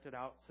has worked it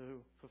out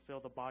to fulfill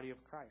the body of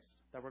Christ,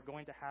 that we're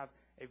going to have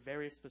a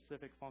very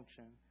specific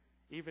function,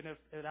 even if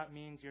that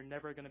means you're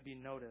never going to be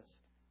noticed.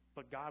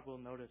 But God will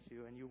notice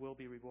you, and you will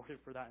be rewarded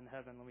for that in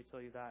heaven, let me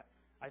tell you that.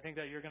 I think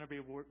that you're going to be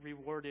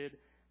rewarded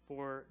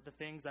for the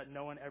things that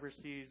no one ever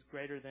sees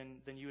greater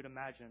than you would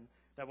imagine,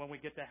 that when we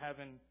get to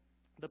heaven,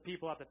 the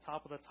people at the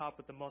top of the top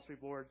with the most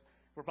rewards,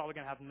 we're probably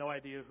going to have no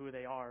idea who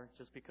they are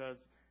just because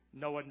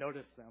no one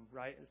noticed them,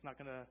 right? It's not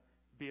going to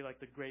be like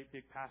the great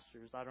big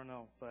pastors. I don't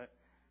know. But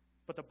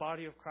the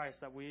body of Christ,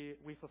 that we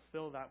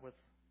fulfill that with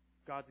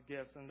God's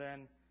gifts. And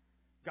then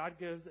God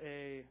gives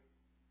a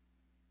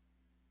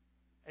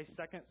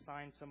second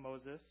sign to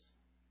Moses.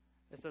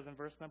 It says in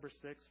verse number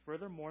 6,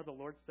 "Furthermore, the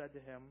Lord said to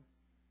him,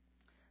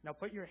 'Now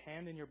put your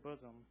hand in your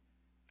bosom.'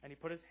 And he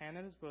put his hand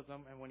in his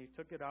bosom, and when he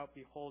took it out,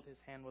 behold, his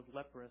hand was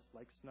leprous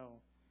like snow.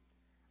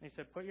 And he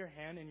said, 'Put your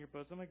hand in your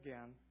bosom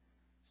again.'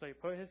 So he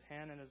put his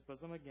hand in his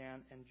bosom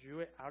again and drew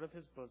it out of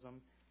his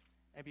bosom,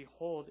 and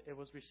behold, it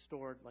was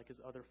restored like his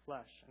other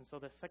flesh." And so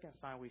the second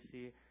sign we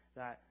see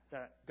that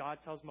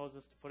God tells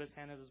Moses to put his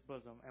hand in his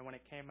bosom, and when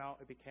it came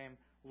out, it became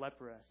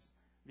leprous.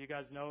 You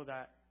guys know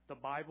that the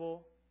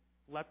Bible,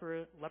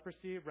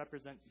 leprosy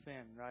represents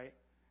sin, right?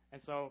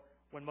 And so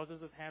when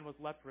Moses' hand was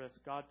leprous,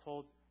 God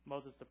told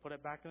Moses to put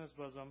it back in his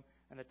bosom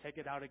and to take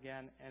it out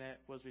again, and it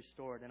was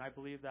restored. And I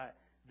believe that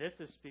this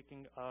is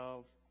speaking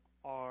of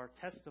our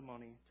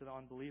testimony to the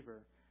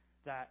unbeliever,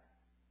 that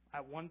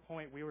at one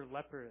point we were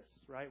leprous,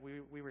 right?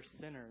 We were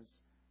sinners.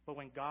 But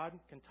when God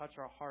can touch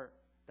our heart,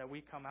 that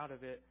we come out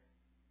of it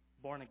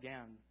born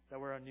again, that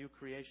we're a new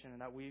creation,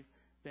 and that we've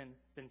been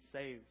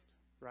saved,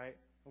 right?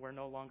 We're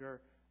no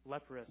longer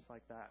leprous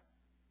like that.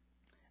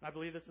 And I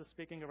believe this is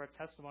speaking of our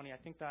testimony. I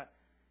think that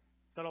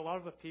a lot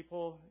of the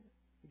people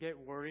get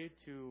worried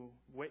to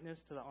witness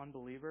to the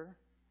unbeliever.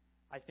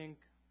 I think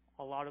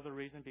a lot of the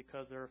reason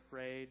because they're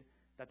afraid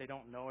that they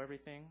don't know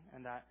everything,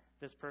 and that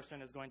this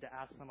person is going to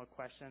ask them a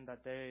question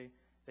that they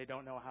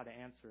don't know how to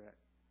answer it,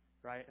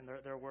 right? And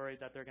they're worried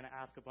that they're going to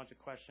ask a bunch of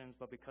questions,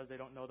 but because they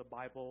don't know the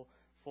Bible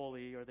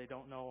fully, or they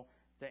don't know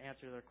the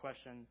answer to their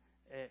question,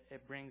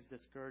 it brings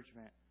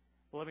discouragement.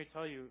 But let me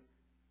tell you,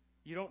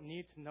 you don't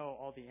need to know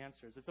all the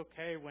answers. It's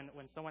okay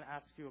when someone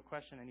asks you a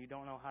question and you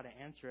don't know how to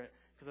answer it,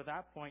 because at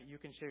that point you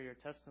can share your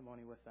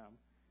testimony with them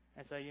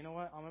and say, you know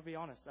what, I'm going to be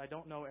honest. I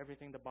don't know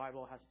everything the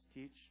Bible has to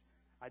teach.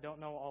 I don't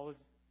know all of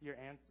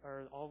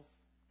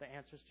the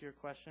answers to your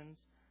questions,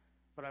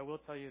 but I will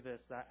tell you this,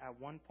 that at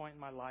one point in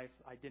my life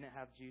I didn't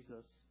have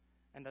Jesus,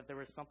 and that there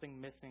was something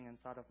missing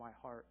inside of my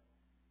heart.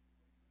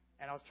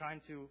 And I was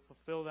trying to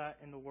fulfill that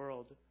in the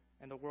world,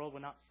 and the world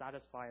would not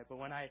satisfy it. But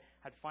when I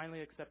had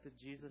finally accepted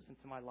Jesus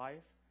into my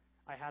life,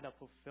 I had a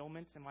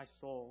fulfillment in my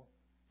soul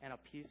and a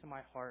peace in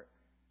my heart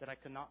that I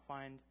could not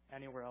find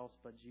anywhere else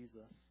but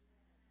Jesus.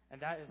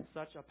 And that is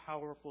such a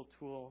powerful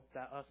tool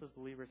that us as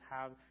believers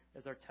have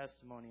as our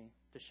testimony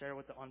to share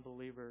with the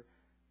unbeliever,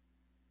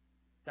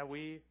 that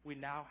we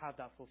now have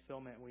that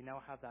fulfillment, we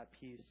now have that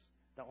peace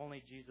that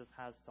only Jesus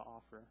has to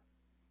offer.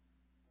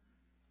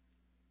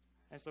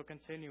 And so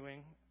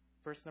continuing,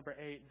 verse number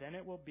 8, "Then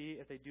it will be,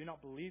 if they do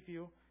not believe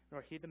you,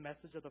 nor heed the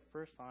message of the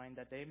first sign,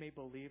 that they may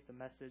believe the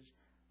message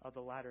of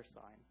the latter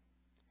sign.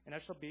 And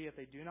it shall be, if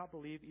they do not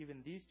believe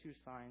even these two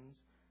signs,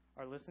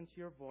 or listen to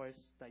your voice,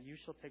 that you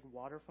shall take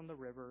water from the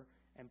river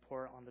and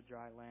pour it on the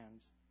dry land.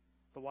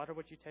 The water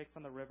which you take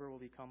from the river will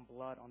become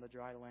blood on the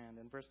dry land."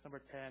 And verse number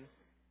 10,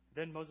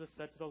 "Then Moses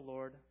said to the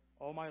Lord,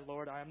 O my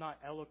Lord, I am not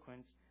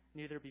eloquent,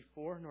 neither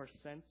before nor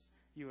since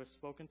you have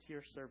spoken to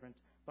your servant,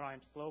 but I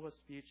am slow of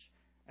speech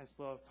and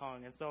slow of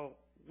tongue." And so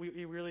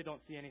we really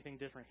don't see anything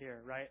different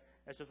here, right?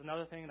 It's just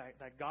another thing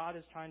that God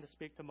is trying to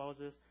speak to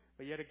Moses,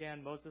 but yet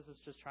again, Moses is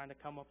just trying to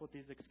come up with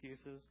these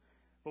excuses.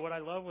 But what I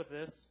love with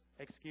this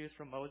excuse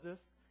from Moses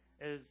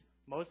is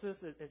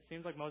it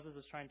seems like Moses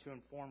is trying to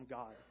inform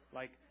God.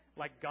 Like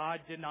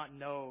God did not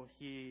know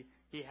he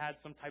had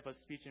some type of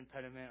speech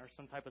impediment or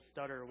some type of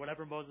stutter or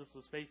whatever Moses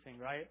was facing,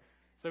 right?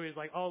 So he's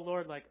like, "Oh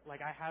Lord,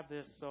 like I have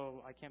this,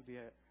 so I can't be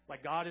it."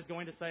 Like God is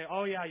going to say,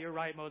 "Oh yeah, you're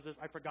right, Moses.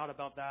 I forgot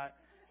about that.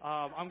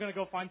 I'm going to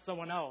go find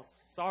someone else.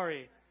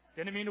 Sorry.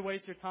 Didn't mean to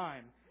waste your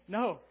time."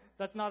 No,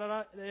 that's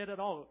not it at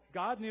all.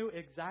 God knew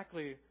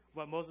exactly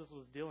what Moses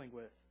was dealing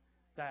with.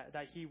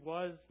 That he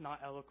was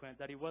not eloquent,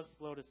 that he was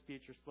slow to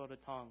speech or slow to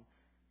tongue.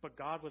 But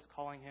God was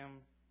calling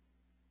him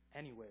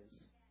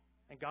anyways.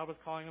 And God was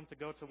calling him to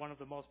go to one of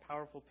the most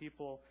powerful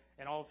people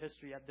in all of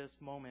history at this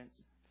moment,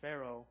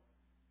 Pharaoh.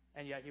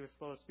 And yet he was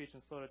slow of speech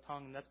and slow to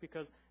tongue. And that's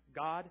because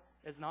God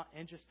is not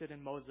interested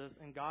in Moses,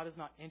 and God is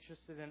not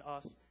interested in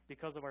us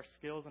because of our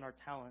skills and our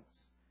talents.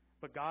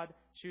 But God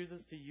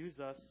chooses to use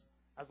us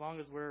as long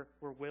as we're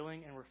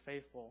willing and we're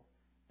faithful.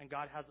 And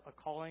God has a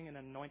calling and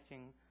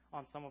anointing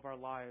on some of our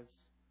lives.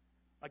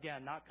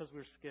 Again, not because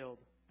we're skilled,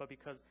 but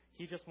because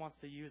he just wants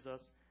to use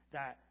us,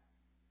 that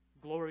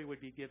glory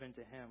would be given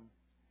to him.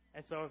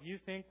 And so if you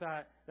think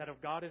that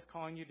if God is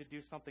calling you to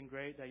do something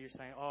great, that you're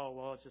saying, "Oh,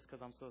 well, it's just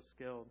because I'm so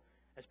skilled,"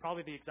 it's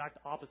probably the exact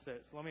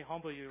opposite. So let me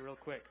humble you real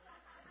quick.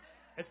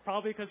 It's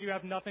probably because you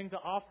have nothing to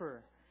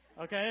offer.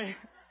 Okay?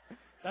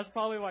 That's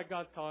probably why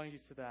God's calling you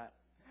to that.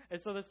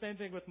 And so the same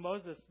thing with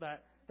Moses,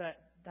 that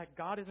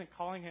God isn't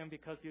calling him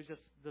because he was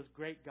just this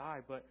great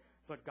guy, but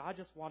God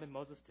just wanted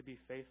Moses to be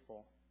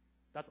faithful.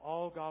 That's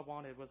all God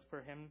wanted, was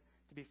for him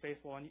to be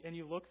faithful. And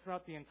you look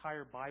throughout the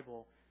entire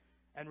Bible,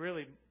 and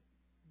really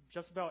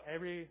just about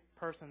every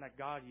person that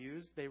God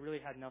used, they really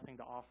had nothing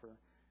to offer.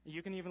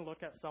 You can even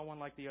look at someone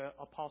like the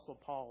Apostle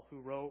Paul, who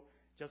wrote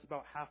just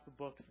about half the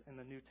books in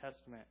the New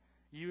Testament.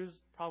 used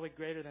probably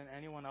greater than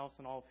anyone else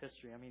in all of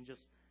history. I mean,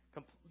 just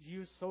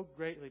used so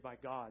greatly by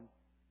God.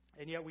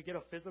 And yet we get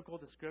a physical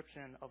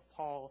description of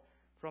Paul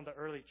from the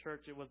early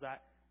church. It was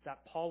that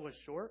Paul was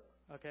short,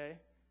 okay?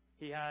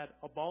 He had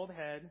a bald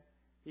head.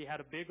 He had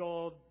a big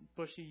old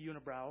bushy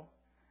unibrow.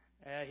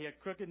 He had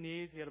crooked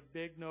knees. He had a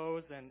big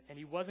nose, and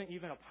he wasn't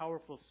even a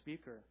powerful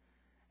speaker.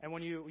 And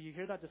when you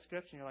hear that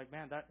description, you're like,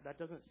 man, that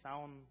doesn't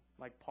sound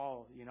like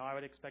Paul. You know, I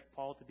would expect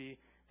Paul to be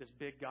this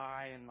big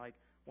guy and like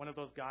one of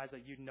those guys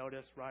that you'd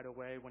notice right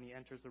away when he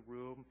enters the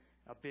room,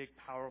 a big,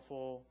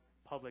 powerful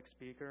public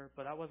speaker.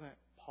 But that wasn't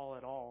Paul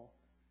at all.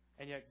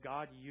 And yet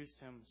God used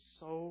him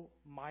so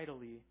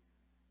mightily,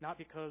 not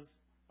because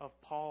of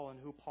Paul and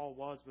who Paul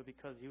was, but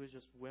because he was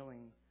just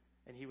willing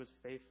and he was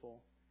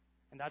faithful.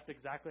 And that's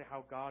exactly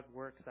how God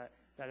works, that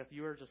if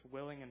you are just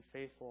willing and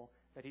faithful,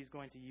 that he's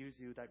going to use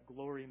you, that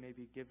glory may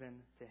be given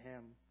to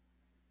him.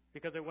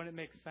 Because it wouldn't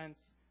make sense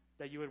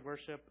that you would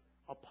worship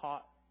a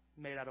pot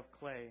made out of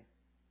clay,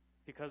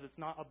 because it's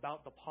not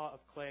about the pot of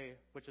clay,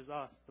 which is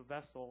us, the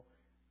vessel,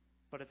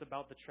 but it's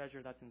about the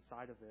treasure that's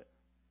inside of it.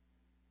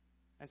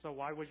 And so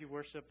why would you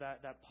worship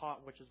that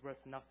pot which is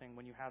worth nothing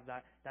when you have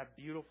that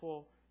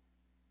beautiful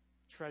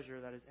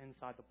treasure that is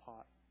inside the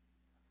pot?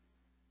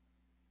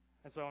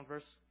 And so in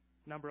verse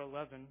number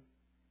 11,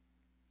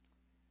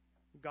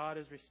 God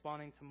is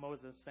responding to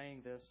Moses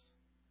saying this.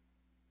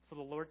 So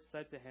the Lord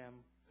said to him,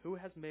 "Who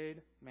has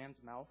made man's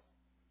mouth?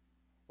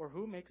 Or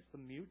who makes the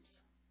mute,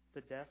 the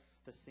deaf,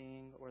 the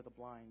seeing, or the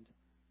blind?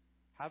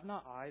 Have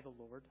not I the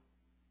Lord?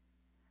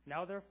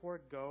 Now therefore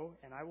go,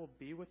 and I will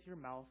be with your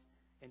mouth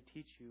and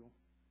teach you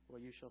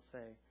what you shall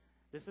say."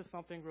 This is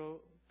something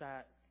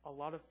that a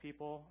lot of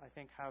people, I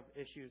think, have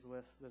issues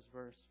with this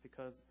verse,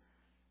 because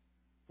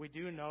we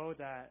do know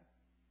that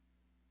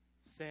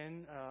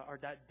sin, or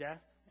that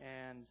death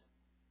and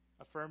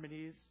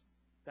affirmities,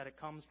 that it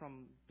comes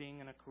from being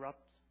in a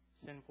corrupt,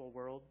 sinful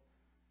world.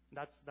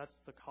 That's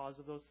the cause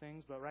of those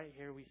things. But right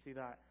here we see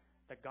that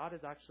God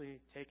is actually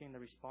taking the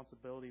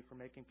responsibility for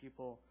making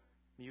people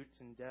mute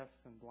and deaf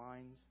and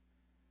blind.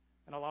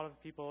 And a lot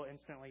of people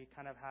instantly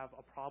kind of have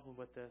a problem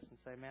with this and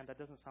say, man, that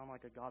doesn't sound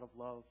like a God of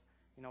love.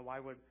 You know, why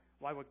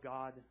would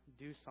God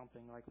do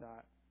something like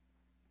that?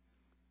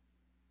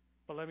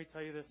 But let me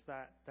tell you this,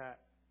 that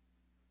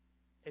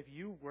if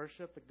you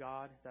worship the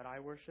God that I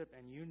worship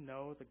and you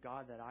know the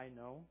God that I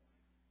know,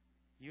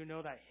 you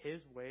know that his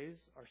ways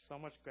are so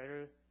much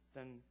greater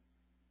than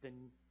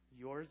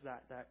yours,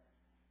 that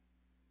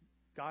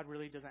God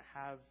really doesn't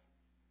have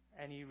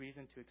any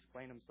reason to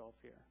explain himself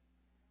here.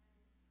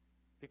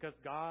 Because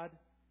God,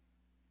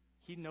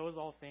 he knows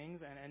all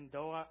things, and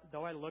though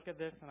I look at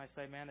this and I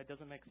say, man, it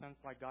doesn't make sense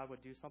why God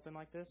would do something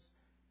like this,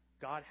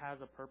 God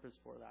has a purpose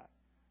for that.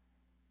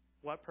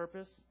 What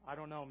purpose? I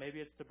don't know.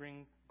 Maybe it's to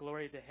bring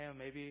glory to him.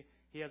 Maybe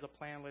he has a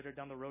plan later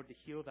down the road to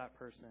heal that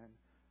person.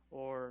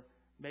 Or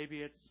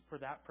maybe it's for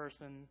that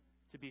person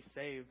to be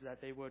saved,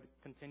 that they would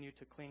continue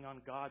to cling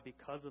on God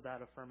because of that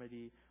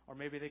infirmity. Or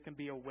maybe they can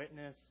be a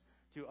witness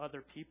to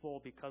other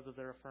people because of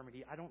their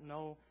infirmity. I don't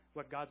know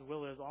what God's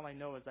will is. All I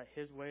know is that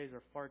his ways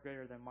are far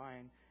greater than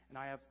mine, and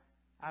I have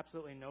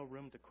absolutely no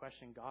room to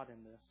question God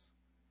in this.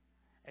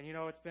 And you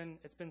know, it's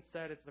been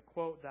said, it's a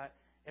quote, that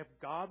if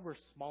God were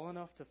small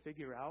enough to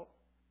figure out,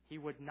 he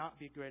would not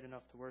be great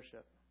enough to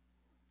worship.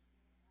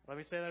 Let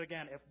me say that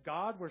again. If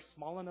God were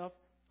small enough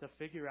to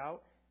figure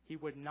out, he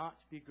would not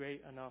be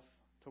great enough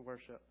to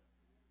worship.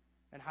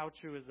 And how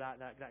true is that?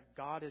 That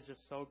God is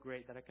just so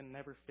great that I can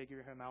never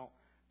figure him out.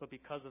 But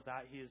because of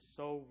that, he is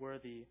so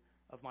worthy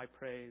of my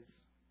praise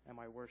and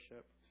my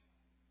worship.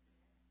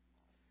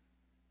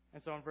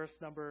 And so in verse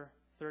number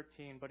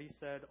 13, but he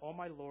said, "O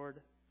my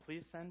Lord,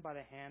 please send by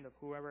the hand of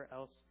whoever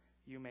else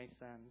you may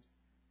send."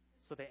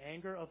 So the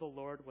anger of the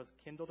Lord was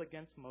kindled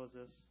against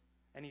Moses,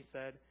 and he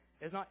said,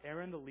 "Is not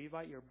Aaron the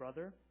Levite your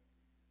brother?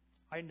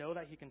 I know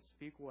that he can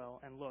speak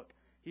well, and look,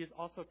 he is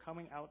also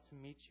coming out to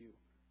meet you.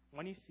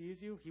 When he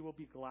sees you, he will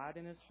be glad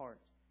in his heart.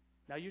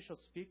 Now you shall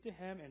speak to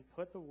him and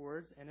put the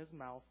words in his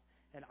mouth,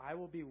 and I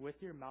will be with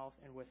your mouth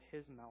and with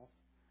his mouth,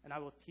 and I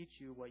will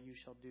teach you what you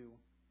shall do.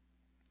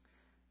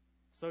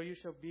 So he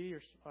shall be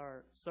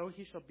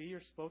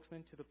your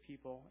spokesman to the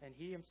people, and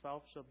he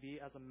himself shall be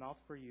as a mouth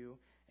for you,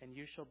 and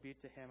you shall be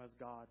to him as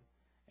God.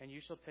 And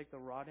you shall take the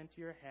rod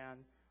into your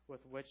hand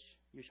with which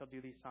you shall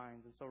do these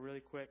signs." And so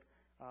really quick,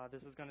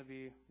 this is going to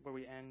be where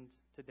we end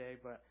today,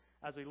 but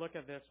as we look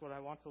at this, what I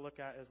want to look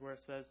at is where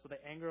it says, so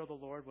the anger of the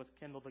Lord was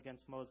kindled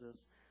against Moses.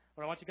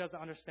 What I want you guys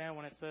to understand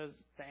when it says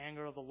the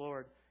anger of the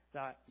Lord,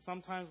 that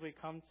sometimes we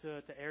come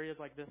to areas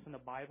like this in the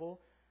Bible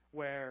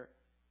where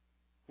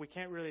we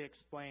can't really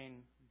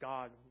explain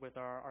God with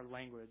our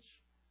language,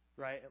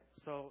 right?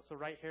 So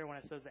right here when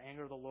it says the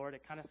anger of the Lord,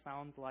 it kind of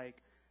sounds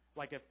like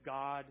if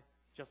God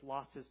just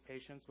lost his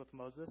patience with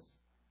Moses,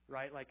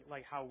 right?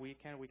 Like how we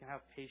can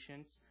have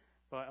patience,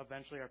 but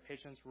eventually our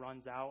patience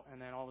runs out,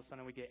 and then all of a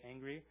sudden we get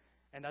angry.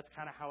 And that's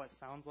kind of how it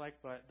sounds like,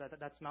 but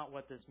that's not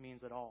what this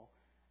means at all.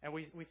 And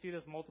we see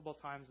this multiple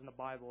times in the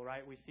Bible,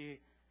 right? We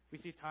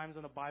see times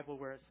in the Bible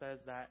where it says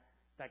that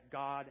that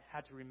God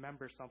had to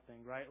remember something,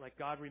 right? Like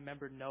God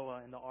remembered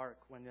Noah in the ark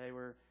when they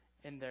were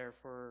in there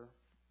for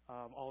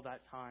all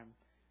that time.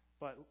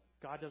 But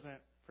God doesn't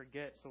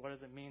forget, so what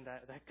does it mean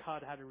that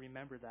God had to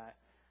remember that?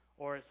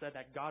 Or it said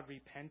that God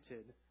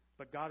repented,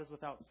 but God is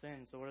without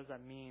sin, so what does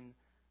that mean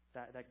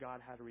that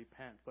God had to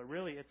repent? But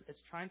really,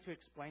 it's trying to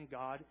explain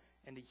God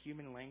in the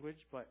human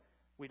language, but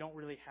we don't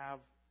really have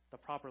the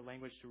proper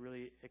language to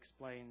really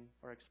explain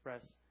or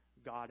express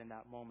God in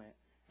that moment.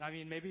 And I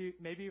mean,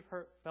 maybe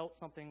you've felt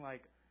something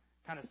like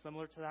kind of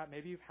similar to that.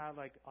 Maybe you've had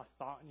like a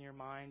thought in your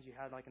mind, you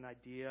had like an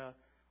idea,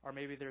 or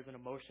maybe there's an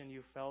emotion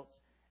you felt,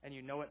 and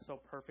you know it so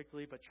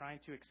perfectly, but trying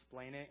to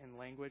explain it in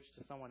language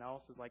to someone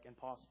else is like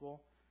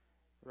impossible,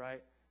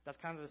 right? That's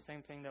kind of the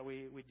same thing that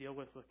we deal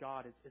with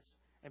God. It's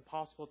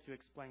impossible to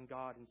explain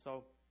God. And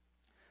so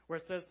where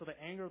it says, so the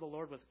anger of the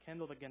Lord was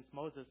kindled against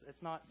Moses,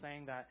 it's not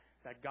saying that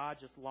God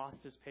just lost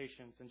his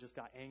patience and just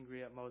got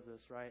angry at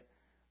Moses, right?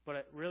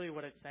 But really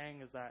what it's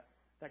saying is that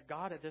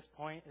God at this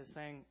point is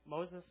saying,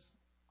 Moses,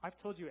 I've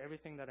told you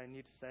everything that I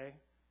need to say.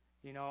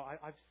 You know,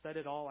 I've said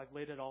it all. I've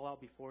laid it all out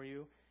before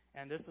you.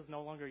 And this is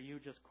no longer you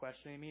just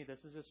questioning me. This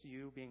is just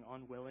you being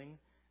unwilling.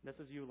 This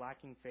is you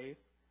lacking faith.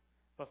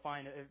 But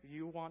fine, if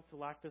you want to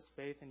lack this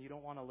faith and you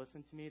don't want to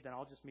listen to me, then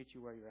I'll just meet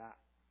you where you're at.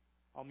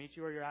 I'll meet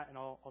you where you're at, and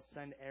I'll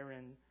send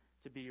Aaron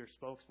to be your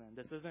spokesman.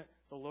 This isn't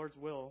the Lord's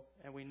will,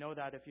 and we know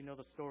that if you know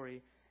the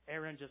story.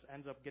 Aaron just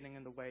ends up getting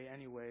in the way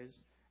anyways,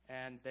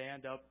 and they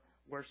end up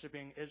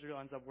Israel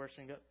ends up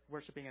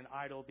worshiping an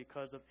idol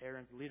because of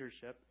Aaron's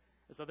leadership.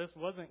 And so this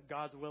wasn't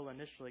God's will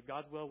initially.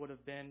 God's will would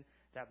have been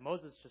that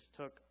Moses just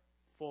took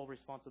full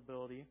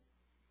responsibility.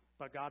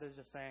 But God is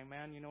just saying,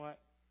 man, you know what?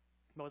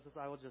 Moses,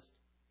 I will just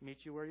meet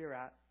you where you're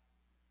at.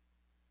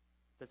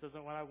 This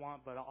isn't what I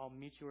want, but I'll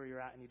meet you where you're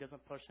at. And he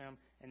doesn't push him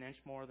an inch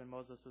more than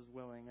Moses is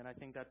willing. And I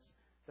think that's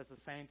the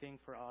same thing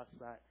for us,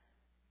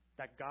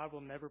 that God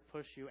will never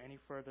push you any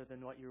further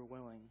than what you're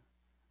willing.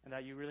 And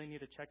that you really need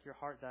to check your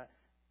heart that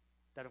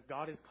if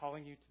God is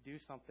calling you to do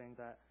something,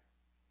 that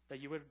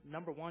you would,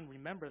 number one,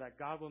 remember that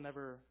God will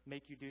never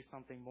make you do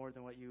something more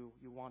than what you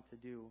want to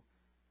do.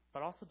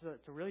 But also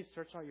to really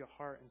search out your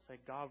heart and say,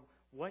 God,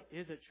 what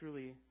is it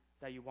truly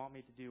that you want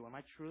me to do? Am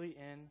I truly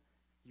in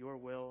your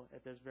will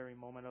at this very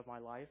moment of my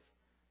life?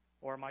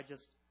 Or am I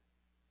just,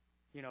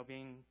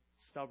 being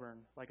stubborn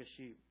like a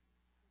sheep?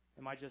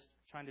 Am I just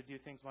trying to do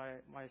things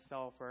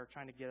myself or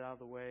trying to get out of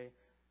the way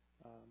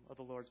of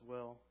the Lord's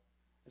will?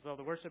 And so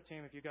the worship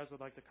team, if you guys would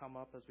like to come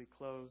up as we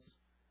close,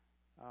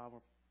 we're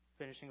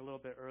finishing a little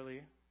bit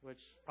early, which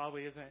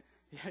probably isn't,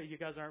 you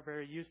guys aren't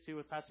very used to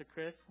with Pastor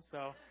Chris,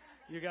 so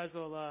you guys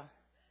will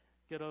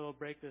get a little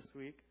break this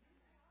week.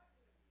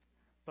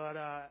 But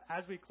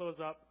as we close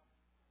up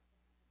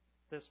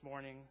this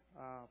morning,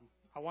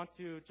 I want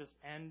to just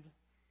end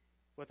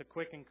with a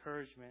quick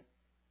encouragement.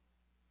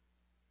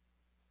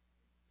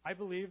 I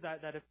believe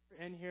that if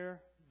you're in here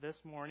this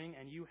morning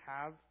and you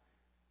have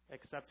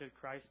accepted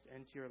Christ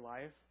into your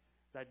life,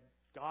 that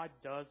God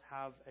does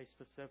have a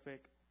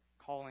specific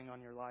calling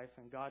on your life,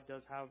 and God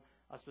does have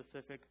a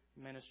specific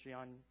ministry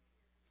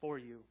for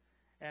you.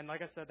 And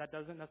like I said, that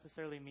doesn't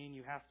necessarily mean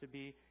you have to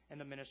be in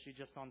the ministry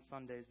just on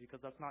Sundays, because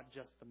that's not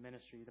just the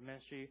ministry. The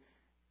ministry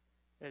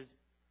is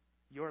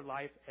your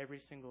life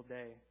every single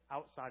day,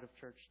 outside of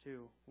church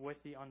too,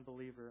 with the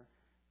unbeliever.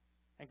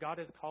 And God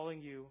is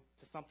calling you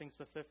to something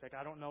specific.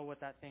 I don't know what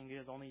that thing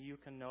is. Only you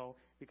can know,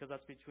 because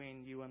that's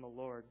between you and the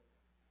Lord.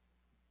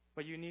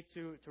 But you need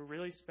to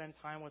really spend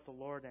time with the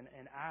Lord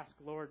and ask,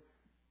 Lord,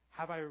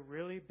 have I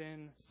really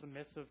been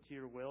submissive to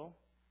your will?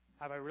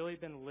 Have I really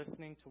been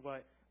listening to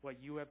what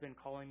you have been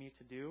calling me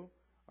to do?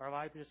 Or have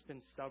I just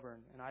been stubborn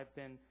and I've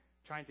been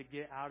trying to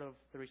get out of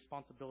the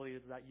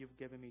responsibilities that you've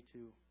given me to?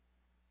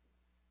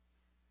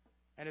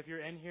 And if you're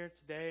in here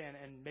today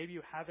and maybe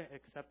you haven't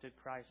accepted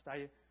Christ,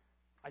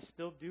 I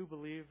still do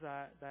believe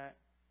that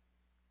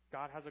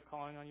God has a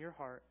calling on your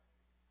heart.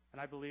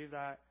 And I believe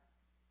that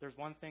there's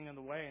one thing in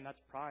the way, and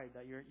that's pride,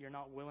 that you're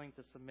not willing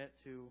to submit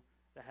to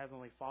the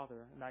Heavenly Father,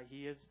 and that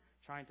He is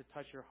trying to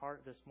touch your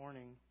heart this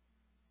morning.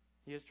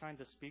 He is trying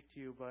to speak to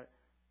you, but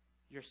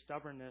your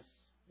stubbornness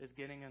is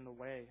getting in the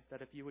way.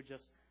 That if you would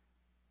just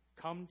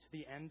come to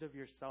the end of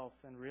yourself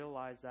and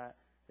realize that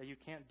you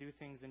can't do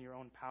things in your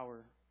own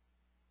power,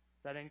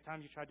 that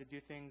anytime you try to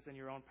do things in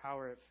your own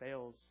power, it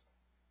fails,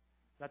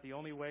 that the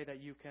only way that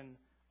you can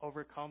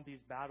overcome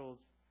these battles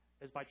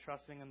is by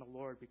trusting in the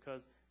Lord,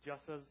 because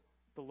just as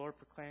the Lord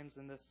proclaims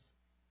in this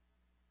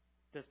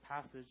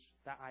passage,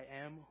 that I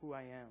am who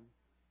I am,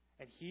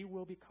 and He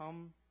will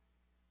become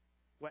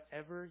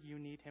whatever you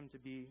need Him to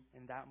be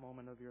in that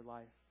moment of your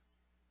life.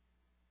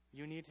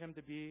 You need Him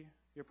to be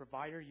your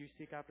provider, you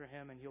seek after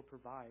Him and He'll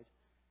provide.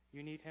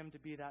 You need Him to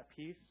be that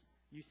peace,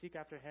 you seek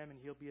after Him and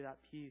He'll be that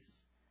peace.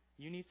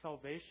 You need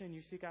salvation,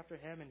 you seek after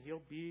Him and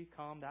He'll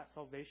become that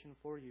salvation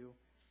for you,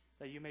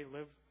 that you may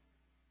live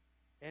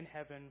in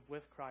heaven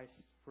with Christ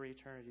for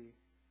eternity.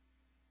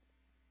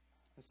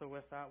 And so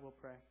with that, we'll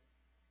pray.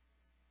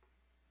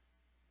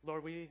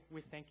 Lord, we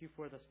thank you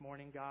for this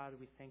morning, God.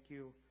 We thank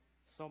you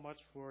so much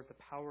for the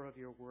power of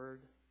your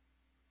word.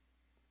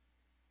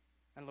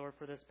 And Lord,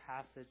 for this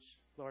passage,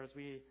 Lord, as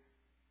we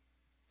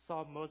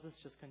saw Moses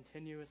just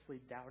continuously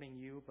doubting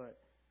you, but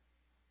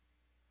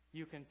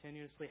you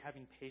continuously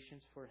having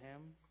patience for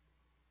him,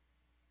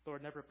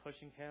 Lord, never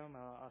pushing him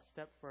a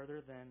step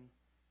further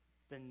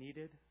than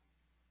needed.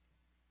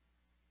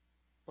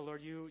 But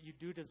Lord, you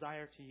do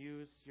desire to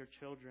use your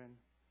children,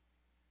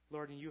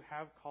 Lord, and you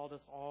have called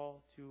us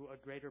all to a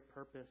greater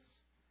purpose,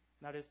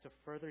 and that is to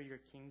further your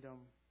kingdom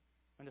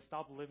and to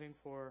stop living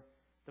for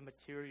the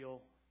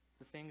material,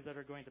 the things that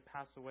are going to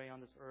pass away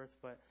on this earth,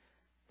 but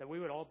that we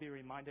would all be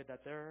reminded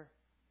that there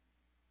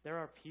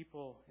are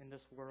people in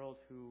this world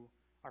who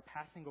are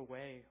passing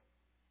away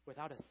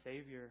without a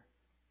Savior.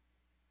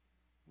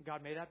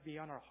 God, may that be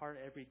on our heart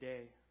every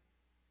day,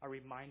 a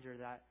reminder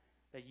that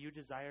you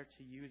desire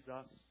to use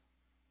us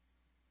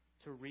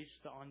to reach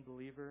the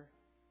unbeliever,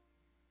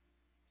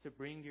 to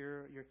bring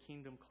your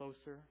kingdom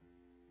closer.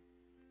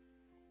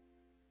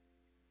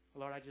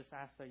 Lord, I just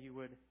ask that you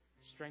would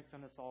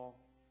strengthen us all,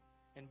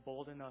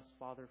 embolden us,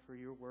 Father, for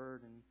your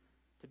word and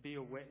to be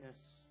a witness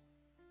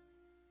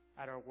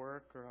at our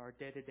work or our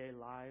day-to-day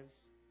lives.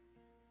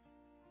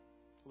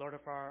 Lord,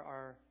 if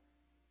our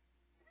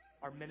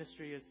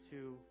ministry is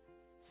to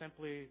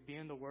simply be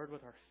in the Word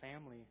with our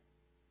family,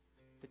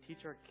 to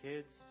teach our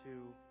kids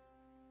to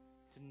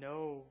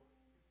know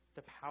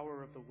the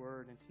power of the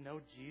Word and to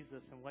know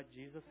Jesus and what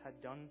Jesus had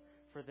done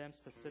for them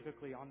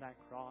specifically on that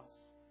cross.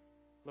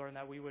 Lord, and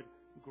that we would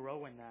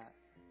grow in that.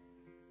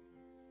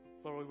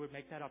 Lord, we would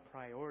make that a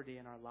priority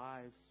in our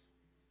lives.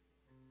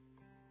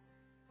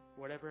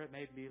 Whatever it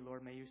may be,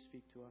 Lord, may you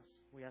speak to us.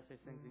 We ask these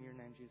things in your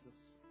name, Jesus.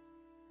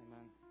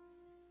 Amen.